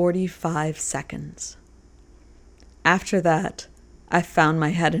about 45 seconds. After that, I found my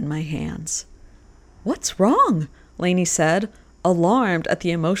head in my hands. What's wrong? Lainey said, alarmed at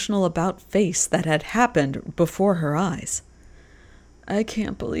the emotional about-face that had happened before her eyes. I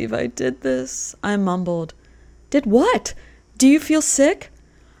can't believe I did this, I mumbled. Did what? Do you feel sick?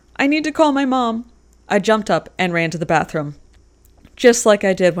 I need to call my mom. I jumped up and ran to the bathroom. Just like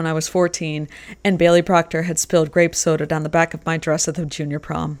I did when I was 14, and Bailey Proctor had spilled grape soda down the back of my dress at the junior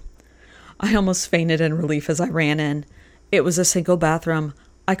prom. I almost fainted in relief as I ran in. It was a single bathroom.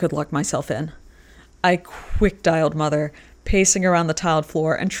 I could lock myself in. I quick-dialed Mother, pacing around the tiled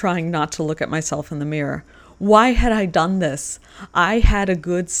floor and trying not to look at myself in the mirror. Why had I done this? I had a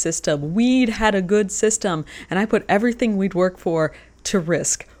good system. We'd had a good system, and I put everything we'd worked for to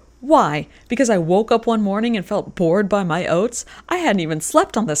risk. Why? Because I woke up one morning and felt bored by my oats? I hadn't even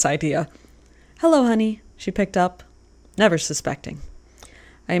slept on this idea. Hello, honey, she picked up, never suspecting.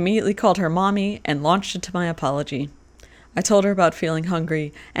 I immediately called her mommy and launched into my apology. I told her about feeling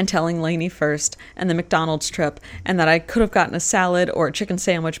hungry and telling Lainey first and the McDonald's trip, and that I could have gotten a salad or a chicken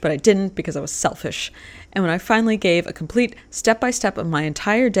sandwich, but I didn't because I was selfish. And when I finally gave a complete step-by-step of my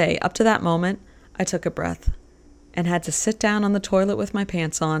entire day up to that moment, I took a breath and had to sit down on the toilet with my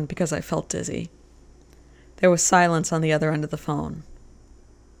pants on because I felt dizzy. There was silence on the other end of the phone.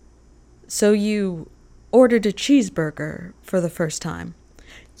 So you ordered a cheeseburger for the first time?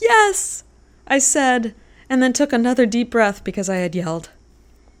 Yes, I said, and then took another deep breath because I had yelled.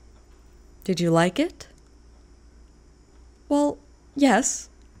 Did you like it? Well, yes.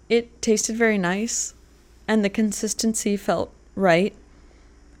 It tasted very nice, and the consistency felt right,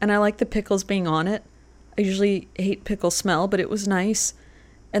 and I liked the pickles being on it. I usually hate pickle smell, but it was nice,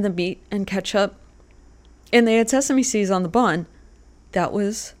 and the meat and ketchup, and they had sesame seeds on the bun. That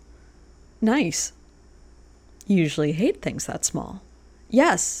was nice. You usually hate things that small.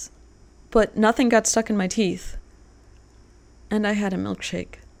 Yes, but nothing got stuck in my teeth. And I had a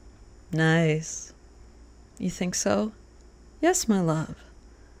milkshake. Nice. You think so? Yes, my love.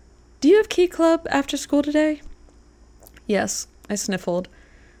 Do you have Key Club after school today? Yes, I sniffled.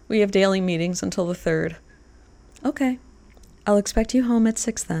 We have daily meetings until the 3rd. Okay. I'll expect you home at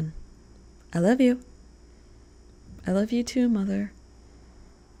 6 then. I love you. I love you too, Mother.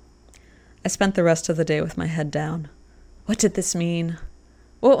 I spent the rest of the day with my head down. What did this mean?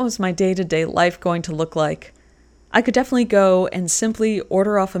 What was my day-to-day life going to look like? I could definitely go and simply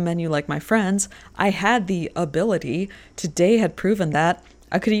order off a menu like my friends. I had the ability. Today had proven that.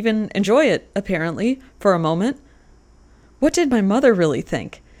 I could even enjoy it, apparently, for a moment. What did my mother really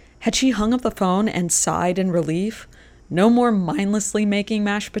think? Had she hung up the phone and sighed in relief? No more mindlessly making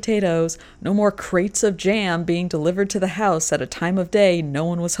mashed potatoes, no more crates of jam being delivered to the house at a time of day no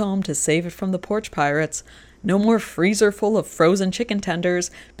one was home to save it from the porch pirates, No more freezer full of frozen chicken tenders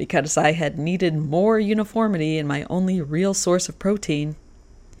because I had needed more uniformity in my only real source of protein.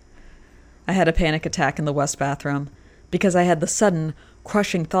 I had a panic attack in the West bathroom because I had the sudden,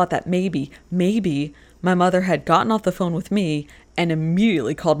 crushing thought that maybe my mother had gotten off the phone with me and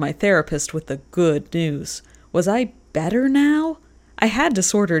immediately called my therapist with the good news. Was I better now? I had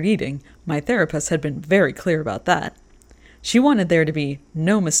disordered eating. My therapist had been very clear about that. She wanted there to be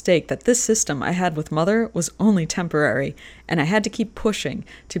no mistake that this system I had with Mother was only temporary, and I had to keep pushing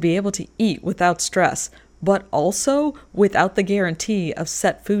to be able to eat without stress, but also without the guarantee of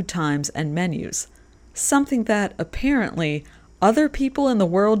set food times and menus. Something that apparently other people in the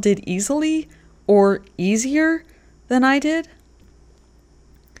world did easily or easier than I did.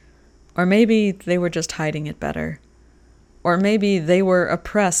 Or maybe they were just hiding it better. Or maybe they were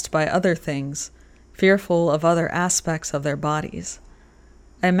oppressed by other things, fearful of other aspects of their bodies.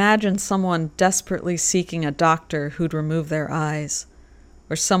 I imagined someone desperately seeking a doctor who'd remove their eyes,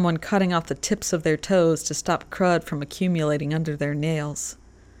 or someone cutting off the tips of their toes to stop crud from accumulating under their nails,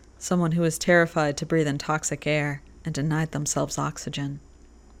 someone who was terrified to breathe in toxic air and denied themselves oxygen.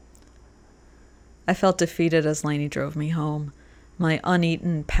 I felt defeated as Lainey drove me home, my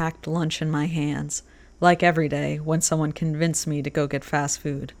uneaten, packed lunch in my hands, like every day when someone convinced me to go get fast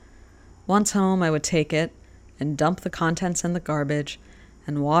food. Once home, I would take it and dump the contents in the garbage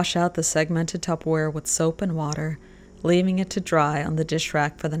and wash out the segmented Tupperware with soap and water, leaving it to dry on the dish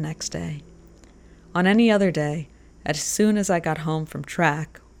rack for the next day. On any other day, as soon as I got home from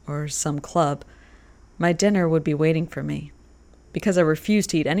track or some club, my dinner would be waiting for me, because I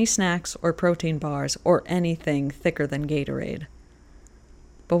refused to eat any snacks or protein bars or anything thicker than Gatorade.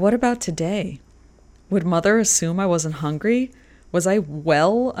 But what about today? Would Mother assume I wasn't hungry? Was I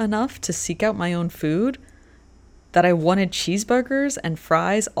well enough to seek out my own food? That I wanted cheeseburgers and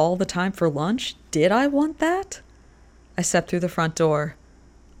fries all the time for lunch? Did I want that? I stepped through the front door,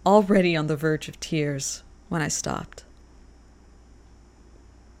 already on the verge of tears, when I stopped.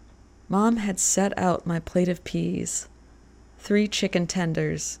 Mom had set out my plate of peas, 3 chicken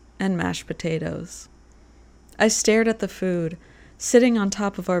tenders, and mashed potatoes. I stared at the food, sitting on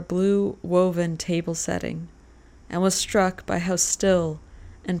top of our blue woven table setting, and was struck by how still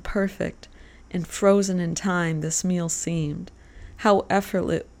and perfect and frozen in time this meal seemed, how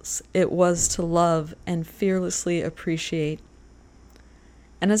effortless it was to love and fearlessly appreciate.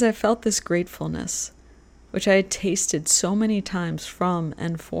 And as I felt this gratefulness, which I had tasted so many times from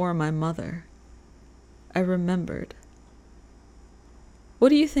and for my mother, I remembered. "What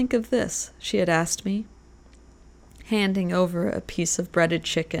do you think of this?" she had asked me, handing over a piece of breaded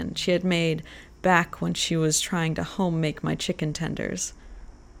chicken she had made back when she was trying to home-make my chicken tenders.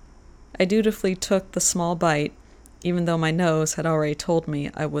 I dutifully took the small bite, even though my nose had already told me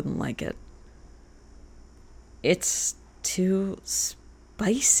I wouldn't like it. "It's too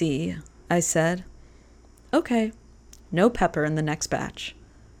spicy," I said. "Okay, no pepper in the next batch."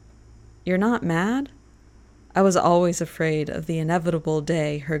 "You're not mad?" I was always afraid of the inevitable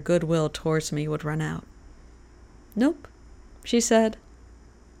day her goodwill towards me would run out. "Nope," she said,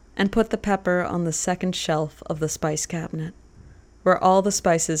 and put the pepper on the second shelf of the spice cabinet, where all the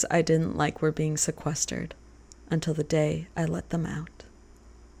spices I didn't like were being sequestered, until the day I let them out.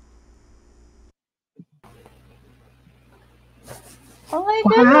 Oh my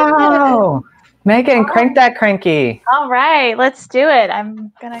goodness. Wow. Megan, crank that cranky. All right, let's do it.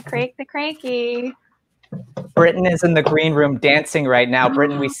 I'm going to crank the cranky. Britton is in the green room dancing right now.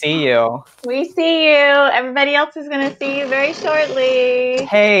 Britton, we see you. We see you. Everybody else is going to see you very shortly.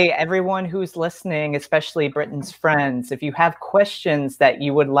 Hey, everyone who's listening, especially Britton's friends, if you have questions that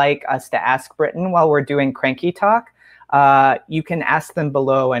you would like us to ask Britton while we're doing Cranky Talk, you can ask them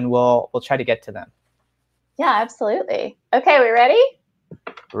below and we'll try to get to them. Yeah, absolutely. Okay, we ready?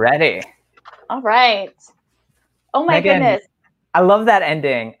 Ready. All right. Oh my Megan, goodness. I love that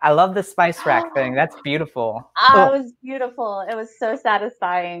ending. I love the spice rack thing. That's beautiful. Oh, it was beautiful. It was so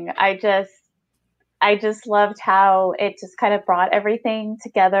satisfying. I just loved how it just kind of brought everything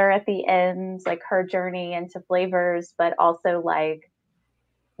together at the end, like her journey into flavors, but also like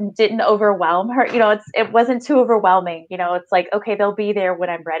didn't overwhelm her. You know, it wasn't too overwhelming. You know, it's like, okay, they'll be there when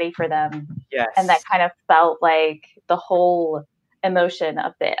I'm ready for them. Yes. And that kind of felt like the whole emotion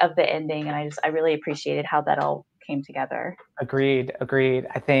of the ending. And I really appreciated how that all came together. Agreed.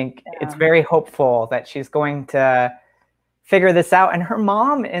 I think it's very hopeful that she's going to figure this out. And her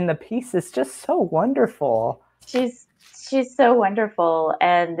mom in the piece is just so wonderful. She's so wonderful.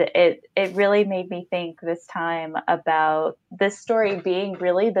 And it really made me think this time about this story being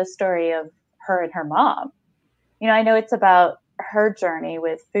really the story of her and her mom. You know, I know it's about her journey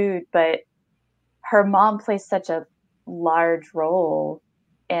with food, but her mom plays such a large role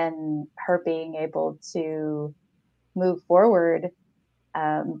in her being able to move forward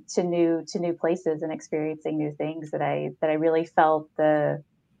to new places and experiencing new things, that I really felt the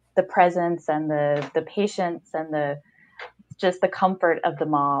presence and the patience and the just the comfort of the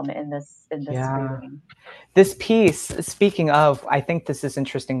mom in this reading. This piece, speaking of, I think this is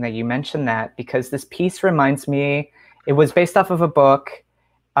interesting that you mentioned that, because this piece reminds me, it was based off of a book,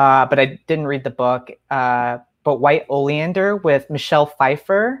 but I didn't read the book, but White Oleander with Michelle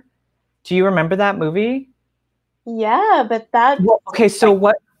Pfeiffer. Do you remember that movie? Yeah, but that... Well, okay, so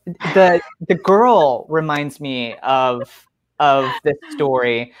what the girl reminds me of this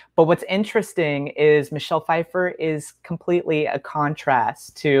story, but what's interesting is Michelle Pfeiffer is completely a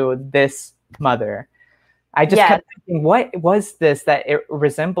contrast to this mother. I just kept thinking, what was this that it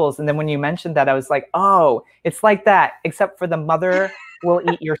resembles? And then when you mentioned that, I was like, oh, it's like that, except for the mother will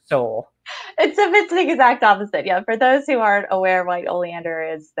eat your soul. It's the exact opposite. Yeah, for those who aren't aware, White Oleander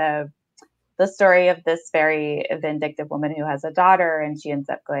is the story of this very vindictive woman who has a daughter, and she ends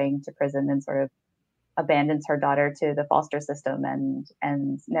up going to prison and sort of abandons her daughter to the foster system,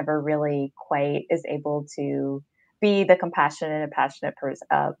 and never really quite is able to be the compassionate and passionate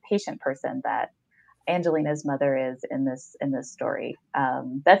patient person that Angelina's mother is in this story.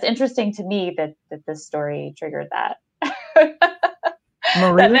 That's interesting to me that this story triggered that.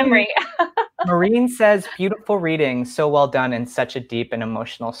 That memory. Maureen says, beautiful reading, so well done, and such a deep and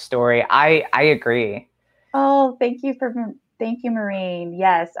emotional story. I agree. Oh, thank you, Maureen.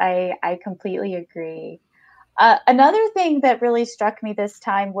 Yes, I completely agree. Another thing that really struck me this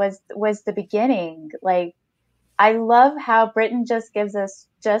time was the beginning. Like, I love how Britton just gives us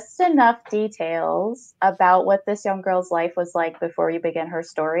just enough details about what this young girl's life was like before you begin her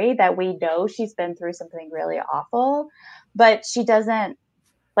story, that we know she's been through something really awful, but she doesn't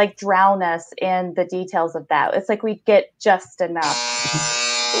like drown us in the details of that. It's like we get just enough.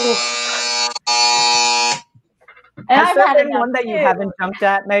 And Has there been one that too. You haven't jumped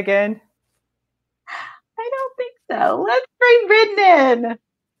at, Megan? I don't think so. Let's bring Britton in.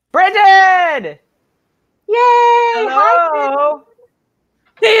 Britton! Yay! Hello!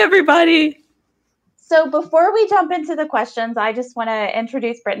 Hi, Hey, everybody. So before we jump into the questions, I just want to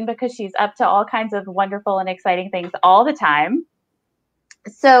introduce Britton because she's up to all kinds of wonderful and exciting things all the time.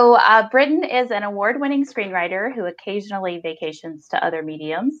 So Britton is an award-winning screenwriter who occasionally vacations to other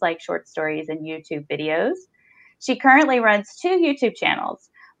mediums like short stories and YouTube videos. She currently runs 2 YouTube channels.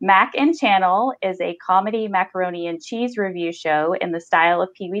 Mac and Channel is a comedy macaroni and cheese review show in the style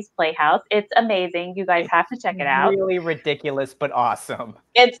of Pee-wee's Playhouse. It's amazing. You guys have to check it out. Really ridiculous, but awesome.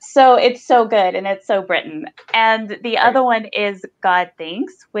 It's so good, and it's so Britton. And the other one is God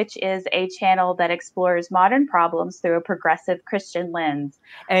Thinks, which is a channel that explores modern problems through a progressive Christian lens.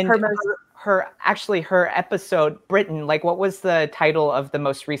 And her episode, Britton, like, what was the title of the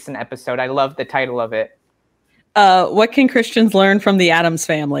most recent episode? I love the title of it. What can Christians learn from the Addams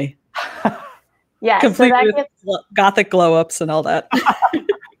Family? Yeah, completely with gothic glow-ups and all that.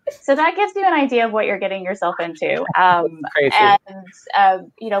 So that gives you an idea of what you're getting yourself into. Crazy.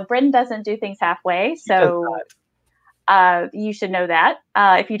 And Britton doesn't do things halfway, so you should know that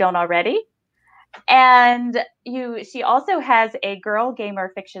if you don't already. And she also has a girl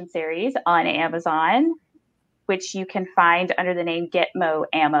gamer fiction series on Amazon, which you can find under the name Gitmo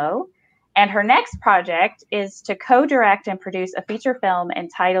Ammo. And her next project is to co-direct and produce a feature film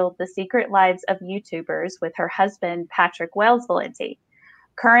entitled The Secret Lives of YouTubers with her husband, Patrick Wells Valenti.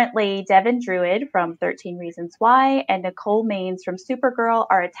 Currently, Devin Druid from 13 Reasons Why and Nicole Maines from Supergirl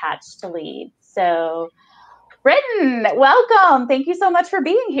are attached to lead. So, Britton, welcome. Thank you so much for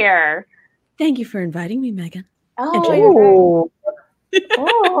being here. Thank you for inviting me, Megan. Oh,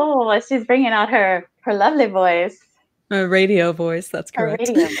 she's bringing out her lovely voice. A radio voice, that's correct.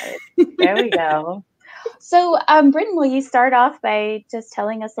 Her radio voice. There we go. So, Britton, will you start off by just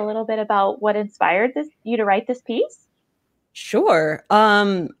telling us a little bit about what inspired you to write this piece? Sure.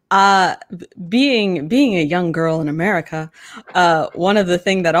 Being a young girl in America, one of the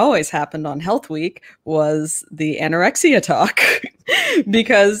things that always happened on Health Week was the anorexia talk.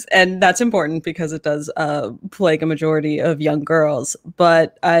 And that's important because it does plague a majority of young girls.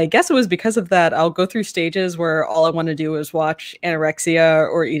 But I guess it was because of that, I'll go through stages where all I want to do is watch anorexia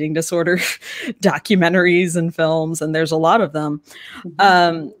or eating disorder documentaries and films, and there's a lot of them.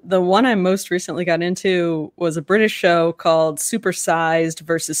 Mm-hmm. The one I most recently got into was a British show called Super Sized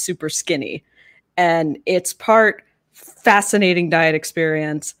versus Super Skinny. And it's part fascinating diet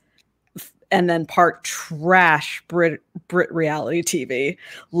experience and then part trash Brit reality TV,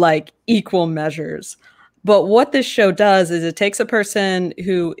 like equal measures. But what this show does is it takes a person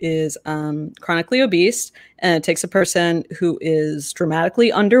who is chronically obese, and it takes a person who is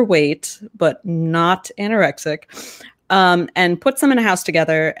dramatically underweight but not anorexic, and puts them in a house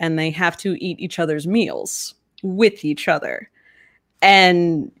together, and they have to eat each other's meals with each other.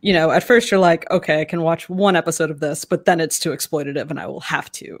 And, you know, at first you're like, okay, I can watch one episode of this, but then it's too exploitative and I will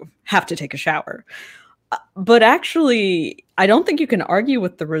have to take a shower. But actually, I don't think you can argue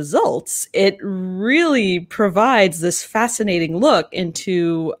with the results. It really provides this fascinating look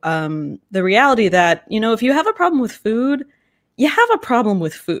into the reality that, you know, if you have a problem with food, you have a problem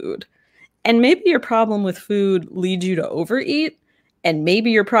with food. And maybe your problem with food leads you to overeat, and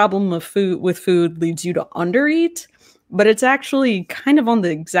maybe your problem with food leads you to undereat. But it's actually kind of on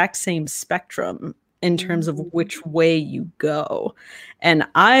the exact same spectrum in terms of which way you go. And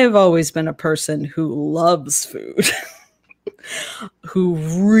I've always been a person who loves food, who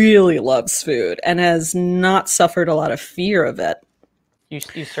really loves food, and has not suffered a lot of fear of it. You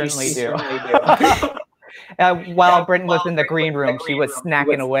certainly do. While Britton was in the green room, she was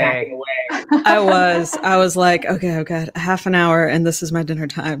snacking away. I was like, okay, I've got half an hour and this is my dinner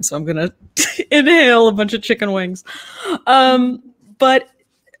time, so I'm gonna inhale a bunch of chicken wings. But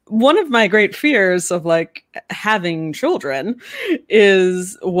one of my great fears of like having children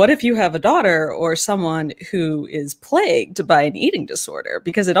is, what if you have a daughter or someone who is plagued by an eating disorder?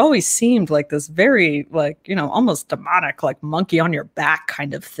 Because it always seemed like this very, like, you know, almost demonic, like monkey on your back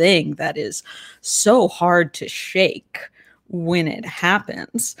kind of thing that is so hard to shake when it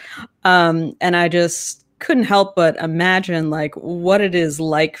happens. And I just couldn't help but imagine like what it is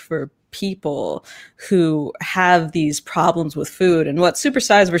like for people who have these problems with food, and what Super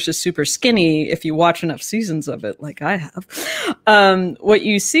Size versus Super Skinny, if you watch enough seasons of it like I have, what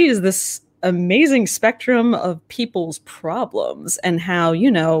you see is this amazing spectrum of people's problems, and how,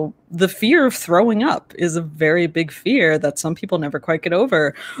 you know, the fear of throwing up is a very big fear that some people never quite get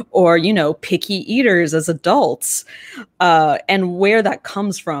over, or, you know, picky eaters as adults, and where that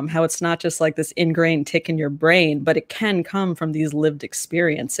comes from, how it's not just like this ingrained tick in your brain, but it can come from these lived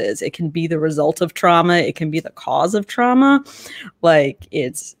experiences. It can be the result of trauma. It can be the cause of trauma. Like,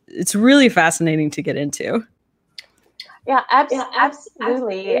 it's really fascinating to get into. Yeah,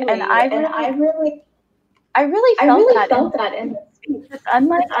 absolutely. And I really felt that in this piece.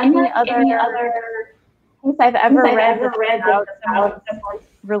 Unlike any other piece I've ever read about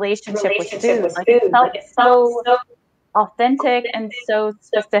relationship with food, like it felt so authentic and so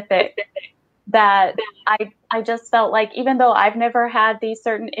specific that I just felt like, even though I've never had these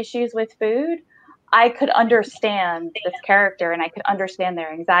certain issues with food, I could understand this character, and I could understand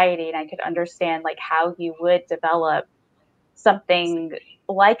their anxiety, and I could understand like how you would develop something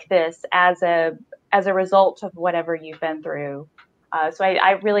like this as a result of whatever you've been through. So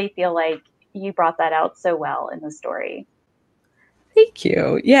I really feel like you brought that out so well in the story. Thank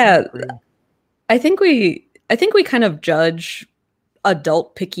you. Yeah, I think we kind of judge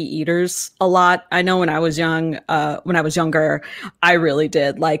adult picky eaters a lot. I know when I was younger, I really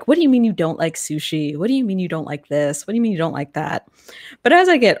did. Like, what do you mean you don't like sushi? What do you mean you don't like this? What do you mean you don't like that? But as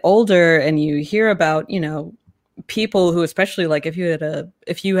I get older and you hear about, you know, people who, especially like if you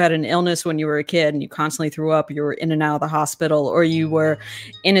had an illness when you were a kid and you constantly threw up, you were in and out of the hospital, or you were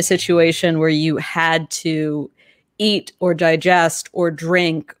in a situation where you had to eat or digest or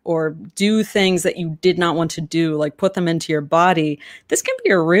drink or do things that you did not want to do, like put them into your body, this can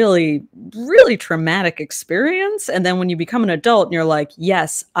be a really, really traumatic experience. And then when you become an adult and you're like,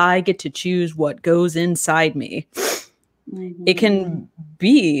 yes, I get to choose what goes inside me. Mm-hmm. It can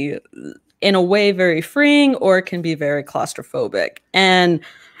be, in a way, very freeing, or it can be very claustrophobic. And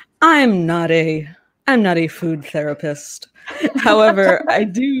I'm not a food therapist. However, I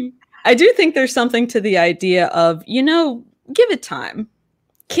do think there's something to the idea of, you know, give it time.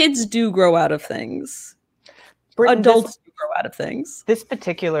 Kids do grow out of things. Adults do grow out of things. This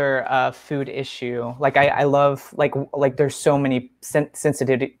particular food issue, like I love, like there's so many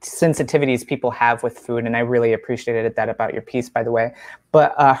sensitivities people have with food, and I really appreciated that about your piece, by the way.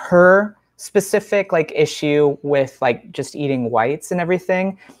 But her specific like issue with like just eating whites and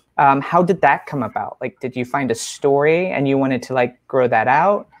everything, how did that come about? Like, did you find a story and you wanted to like grow that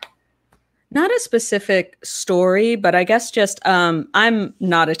out? Not a specific story, but I guess just I'm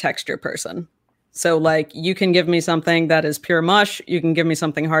not a texture person. So like, you can give me something that is pure mush, you can give me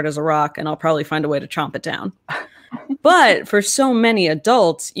something hard as a rock, and I'll probably find a way to chomp it down. But for so many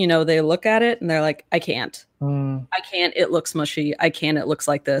adults, you know, they look at it and they're like, I can't. I can't, it looks mushy. I can't, it looks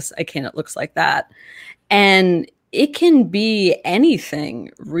like this. I can't, it looks like that. And it can be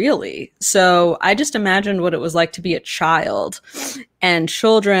anything, really. So I just imagined what it was like to be a child. And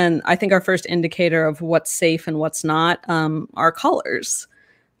children, I think our first indicator of what's safe and what's not are colors.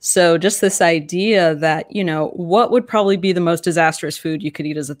 So just this idea that, what would probably be the most disastrous food you could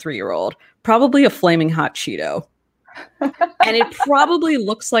eat as a 3-year-old? Probably a flaming hot Cheeto. And it probably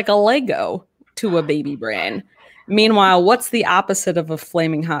looks like a Lego to a baby brain. Meanwhile, what's the opposite of a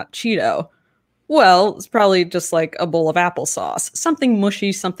flaming hot Cheeto? Well, it's probably just like a bowl of applesauce. Something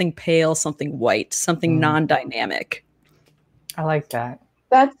mushy, something pale, something white, something non-dynamic. I like that.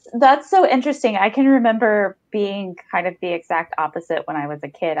 That's so interesting. I can remember being kind of the exact opposite when I was a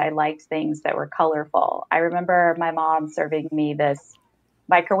kid. I liked things that were colorful. I remember my mom serving me this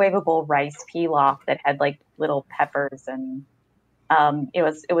microwavable rice pilaf that had like little peppers, and it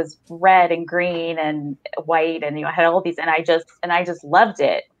was red and green and white, and I had all these, and I just loved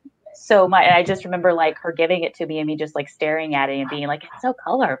it. So I just remember like her giving it to me and me just like staring at it and being like, it's so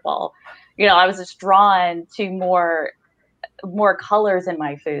colorful. I was just drawn to more colors in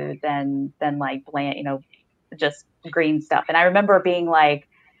my food than like bland, just green stuff. And I remember being like,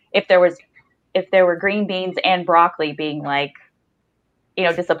 if there were green beans and broccoli, being like,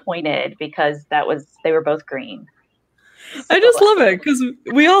 disappointed because they were both green. I just love it because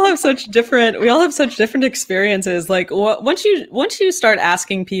we all have such different experiences. Like once you start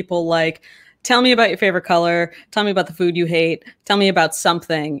asking people like, tell me about your favorite color, tell me about the food you hate, tell me about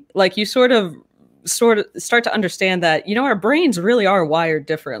something, like you sort of start to understand that, our brains really are wired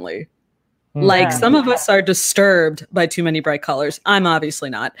differently. Like some of us are disturbed by too many bright colors. I'm obviously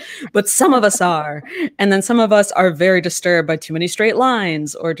not, but some of us are. And then some of us are very disturbed by too many straight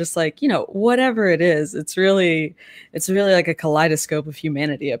lines or just like, whatever it is. It's really like a kaleidoscope of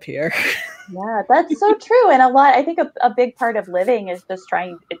humanity up here. Yeah, that's so true. And I think a big part of living is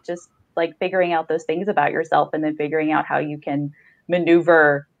just like figuring out those things about yourself and then figuring out how you can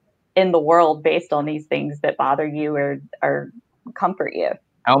maneuver in the world based on these things that bother you or comfort you.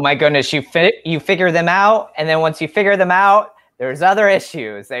 Oh my goodness, you figure them out, and then once you figure them out, there's other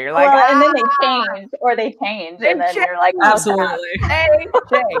issues that you're like, and then they change, and then you're like, absolutely, they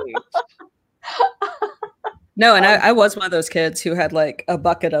change. No, and I was one of those kids who had like a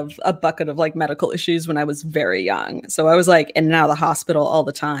bucket of like medical issues when I was very young. So I was like in and out of the hospital all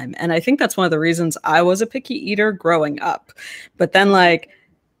the time, and I think that's one of the reasons I was a picky eater growing up. But then like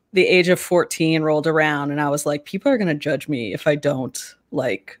the age of 14 rolled around, and I was like, people are gonna judge me if I don't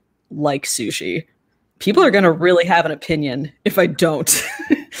like sushi. People are going to really have an opinion if I don't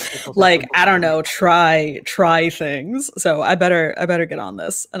like, I don't know, try things. So I better get on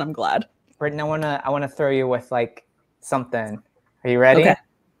this, and I'm glad. Britton, I want to throw you with like something. Are you ready? Okay.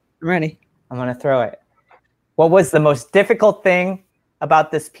 I'm ready. I'm going to throw it. What was the most difficult thing about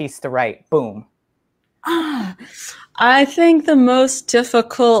this piece to write? Boom. I think the most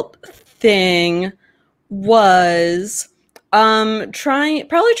difficult thing was trying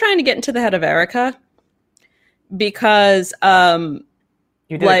to get into the head of Erica, because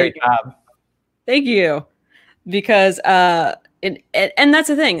you did a great job. Thank you. Because and that's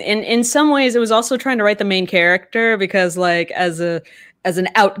the thing. In some ways, it was also trying to write the main character, because like as an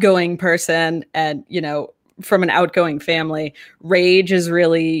outgoing person and from an outgoing family, rage is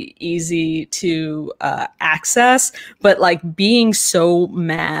really easy to access, but like being so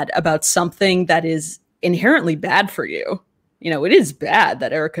mad about something that is inherently bad for you. It is bad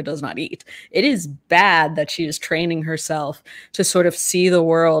that Erica does not eat. It is bad that she is training herself to sort of see the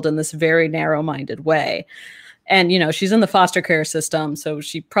world in this very narrow-minded way. And, she's in the foster care system, so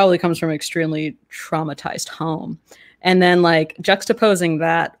she probably comes from an extremely traumatized home. And then, like, juxtaposing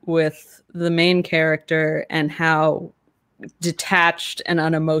that with the main character and how detached and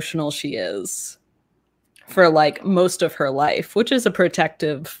unemotional she is for, like, most of her life, which is a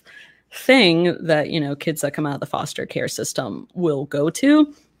protective thing that kids that come out of the foster care system will go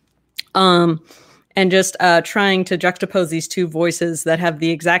to, and just trying to juxtapose these two voices that have the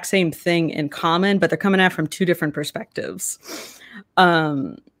exact same thing in common, but they're coming at from two different perspectives.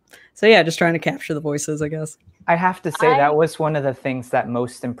 So yeah, just trying to capture the voices, I guess. I have to say that was one of the things that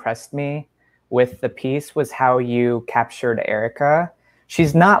most impressed me with the piece, was how you captured Erica.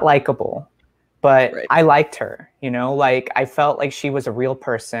 She's not likable, but right. I liked her, like I felt like she was a real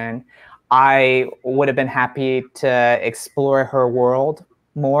person. I would have been happy to explore her world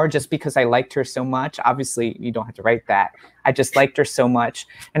more just because I liked her so much. Obviously, you don't have to write that. I just liked her so much.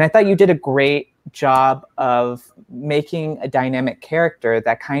 And I thought you did a great job of making a dynamic character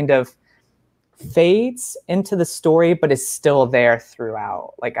that kind of fades into the story, but is still there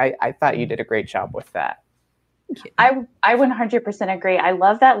throughout. Like, I thought you did a great job with that. I 100% agree. I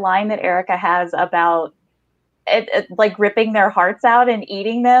love that line that Erica has about like ripping their hearts out and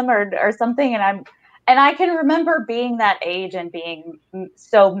eating them or something. And I can remember being that age and being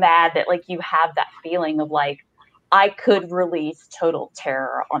so mad that like you have that feeling of like, I could release total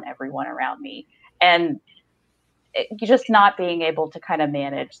terror on everyone around me. And just not being able to kind of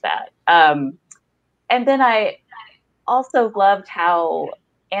manage that. And then I also loved how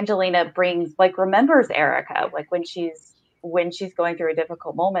Angelina remembers Erica, like when she's going through a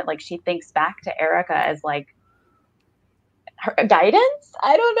difficult moment, like she thinks back to Erica as like her guidance.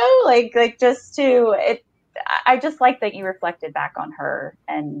 I don't know, like just to it. I just like that you reflected back on her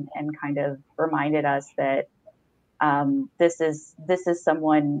and kind of reminded us that this is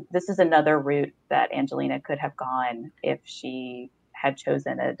another route that Angelina could have gone if she had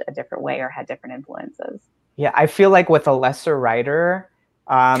chosen a different way or had different influences. Yeah, I feel like with a lesser writer,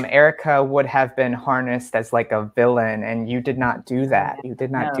 Erica would have been harnessed as like a villain, and you did not do that. You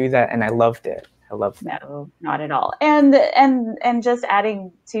did not do that, and I loved it. I loved that. No, not at all. And just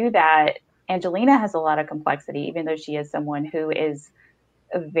adding to that, Angelina has a lot of complexity, even though she is someone who is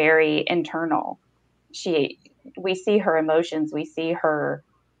very internal. We see her emotions, we see her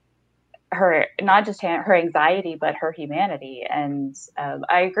not just her anxiety, but her humanity. And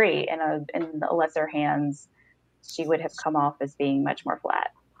I agree, in the lesser hands, she would have come off as being much more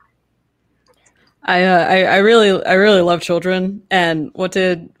flat. I really love children. And what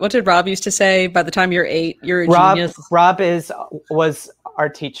did Rob used to say? By the time you're 8, you're a genius. Rob was our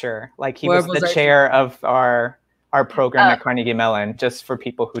teacher. Like he was the chair of our program at Carnegie Mellon, just for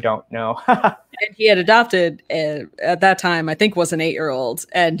people who don't know. And he had adopted, at that time, I think was an 8-year-old.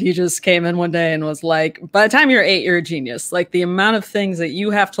 And he just came in one day and was like, by the time you're 8, you're a genius. Like the amount of things that you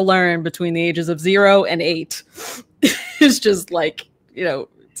have to learn between the ages of 0 and 8 is just like,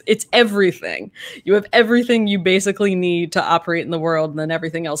 it's everything. You have everything you basically need to operate in the world, and then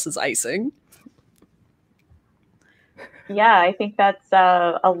everything else is icing. Yeah, I think that's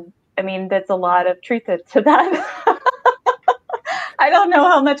that's a lot of truth to that. I don't know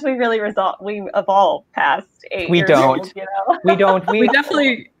how much we really evolve past 8 we years don't. old, you know? We don't.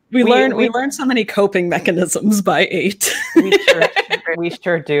 We learn so many coping mechanisms by 8. We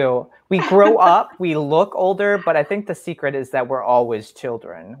sure do. We grow up, we look older, but I think the secret is that we're always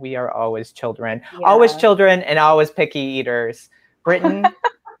children. We are always children. Yeah. Always children and always picky eaters. Britton,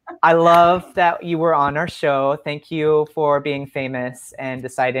 I love that you were on our show. Thank you for being famous and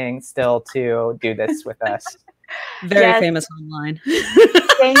deciding still to do this with us. Very famous online.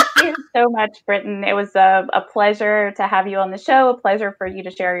 Thank you so much, Britton. It was a pleasure to have you on the show, a pleasure for you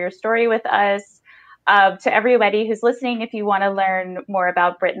to share your story with us. To everybody who's listening, if you want to learn more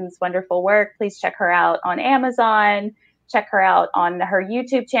about Britton's wonderful work, please check her out on Amazon. Check her out on her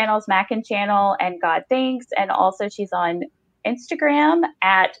YouTube channels, Mackin Channel and God Thinks. And also she's on Instagram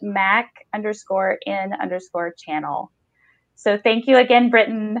at Mac_in_channel. So thank you again,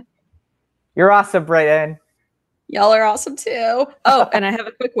 Britton. You're awesome, Britton. Y'all are awesome too. Oh, and I have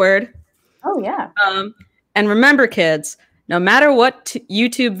a quick word. Oh, yeah. And remember, kids, no matter what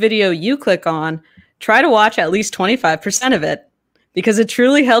YouTube video you click on, try to watch at least 25% of it, because it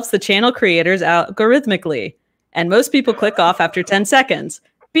truly helps the channel creators algorithmically. And most people click off after 10 seconds.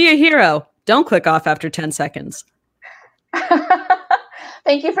 Be a hero. Don't click off after 10 seconds.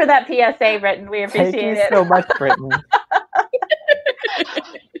 Thank you for that PSA, Britton. We appreciate it. Thank you so much, Britton.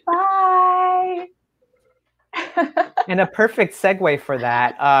 Bye. And a perfect segue for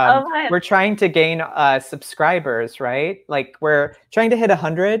that. We're trying to gain subscribers, right? Like we're trying to hit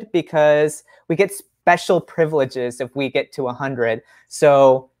 100 because we get special privileges if we get to 100.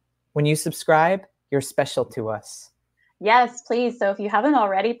 So when you subscribe, you're special to us. Yes, please. So if you haven't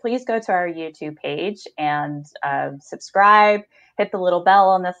already, please go to our YouTube page and subscribe. Hit the little bell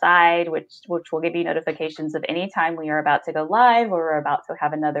on the side, which will give you notifications of any time we are about to go live or we're about to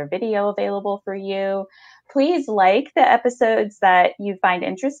have another video available for you. Please like the episodes that you find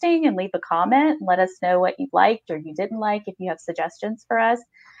interesting and leave a comment. Let us know what you liked or you didn't like. If you have suggestions for us,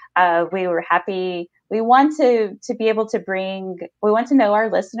 we were happy. We want to be able to we want to know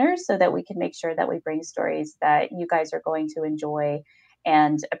our listeners so that we can make sure that we bring stories that you guys are going to enjoy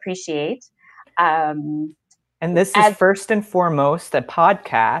and appreciate. And this is first and foremost a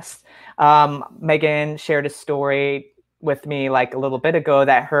podcast. Megan shared a story with me like a little bit ago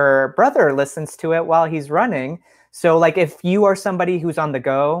that her brother listens to it while he's running. So like if you are somebody who's on the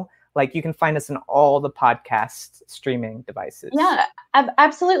go, like you can find us in all the podcast streaming devices. Yeah,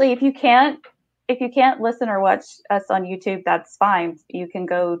 absolutely. If you can't listen or watch us on YouTube, that's fine. You can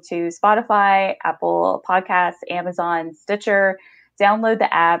go to Spotify, Apple Podcasts, Amazon, Stitcher. download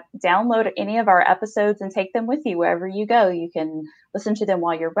the app, download any of our episodes and take them with you wherever you go. You can listen to them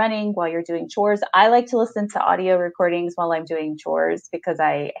while you're running, while you're doing chores. I like to listen to audio recordings while I'm doing chores because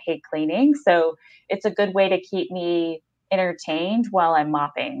I hate cleaning. So it's a good way to keep me entertained while I'm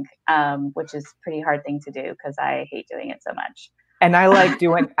mopping, which is a pretty hard thing to do because I hate doing it so much. And I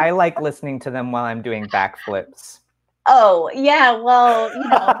like listening to them while I'm doing backflips. Oh, yeah. Well, you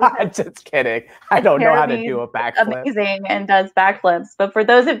know, just kidding. I don't know how to do a backflip. Amazing and does backflips. But for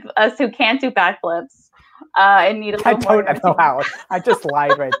those of us who can't do backflips and need a little more, I don't know how. I just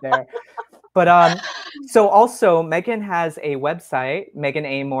lied right there. But so also Megan has a website,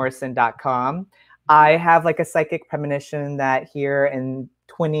 meganamorrison.com. I have like a psychic premonition that here in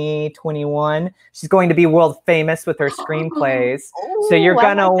 2021, she's going to be world famous with her screenplays. Ooh, so you're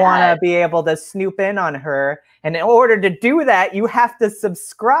going to want to be able to snoop in on her. And in order to do that, you have to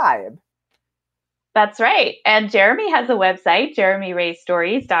subscribe. That's right. And Jeremy has a website,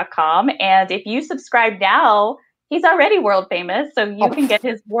 jeremyraystories.com. And if you subscribe now, he's already world famous. So you can get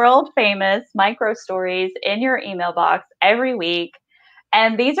his world famous micro stories in your email box every week.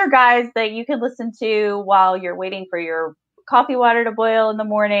 And these are guys that you can listen to while you're waiting for your coffee water to boil in the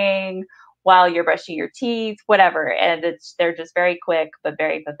morning, while you're brushing your teeth, whatever. And they're just very quick, but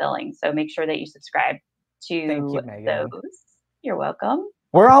very fulfilling. So make sure that you subscribe to those. You're welcome.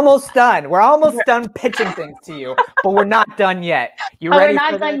 We're almost done. We're almost done pitching things to you, but we're not done yet. You ready?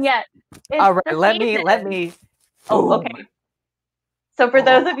 We're not done yet. All right, let me. Oh, okay. So for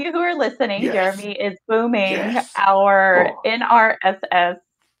those of you who are listening, Jeremy is booming our NRSS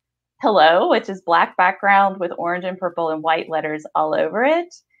pillow, which is black background with orange and purple and white letters all over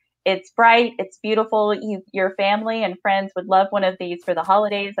it. It's bright. It's beautiful. Your family and friends would love one of these for the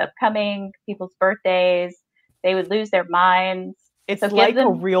holidays upcoming, people's birthdays. They would lose their minds. It's like a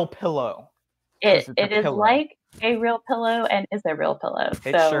real pillow. It is like a real pillow and is a real pillow.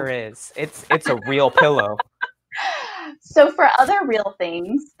 It sure is. It's a real pillow. So for other real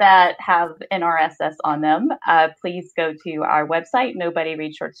things that have NRSS on them, please go to our website,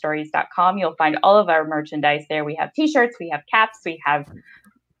 nobodyreadshortstories.com. You'll find all of our merchandise there. We have t-shirts, we have caps, we have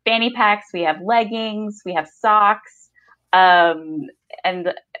fanny packs, we have leggings, we have socks, and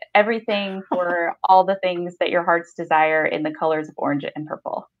everything for all the things that your hearts desire in the colors of orange and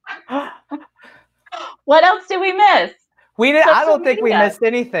purple. What else did we miss? I don't think we missed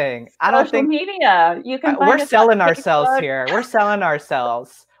anything. Social media. You can. We're selling ourselves here. We're selling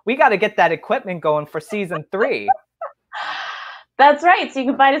ourselves. We got to get that equipment going for season 3. That's right. So you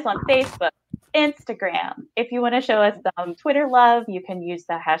can find us on Facebook, Instagram. If you want to show us some Twitter love, you can use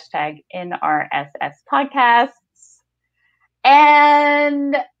the hashtag NRSS podcasts.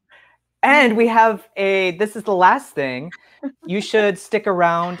 And we have this is the last thing. You should stick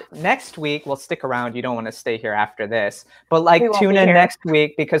around next week. Well, stick around. You don't want to stay here after this, but tune in next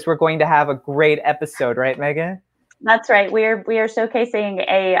week because we're going to have a great episode, right, Megan? That's right. We are showcasing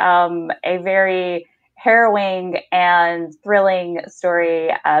a very harrowing and thrilling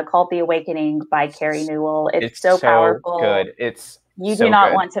story called "The Awakening" by Carrie Newell. It's so powerful. Good. You do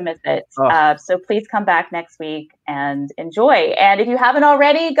not want to miss it. So please come back next week and enjoy. And if you haven't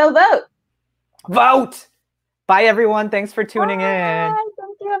already, go vote. Vote. Bye, everyone. Thanks for tuning in.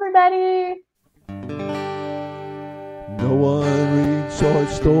 Thank you, everybody. No one reads short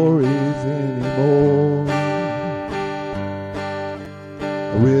stories anymore.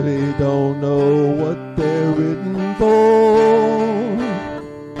 I really don't know what they're written for.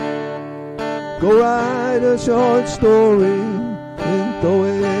 Go write a short story and throw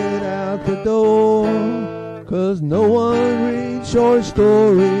it out the door. 'Cause no one reads short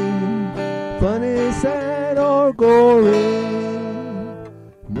stories, funny, sad, or gory.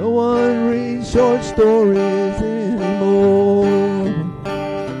 No one reads short stories anymore.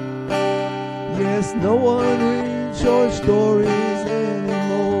 Yes, no one reads short stories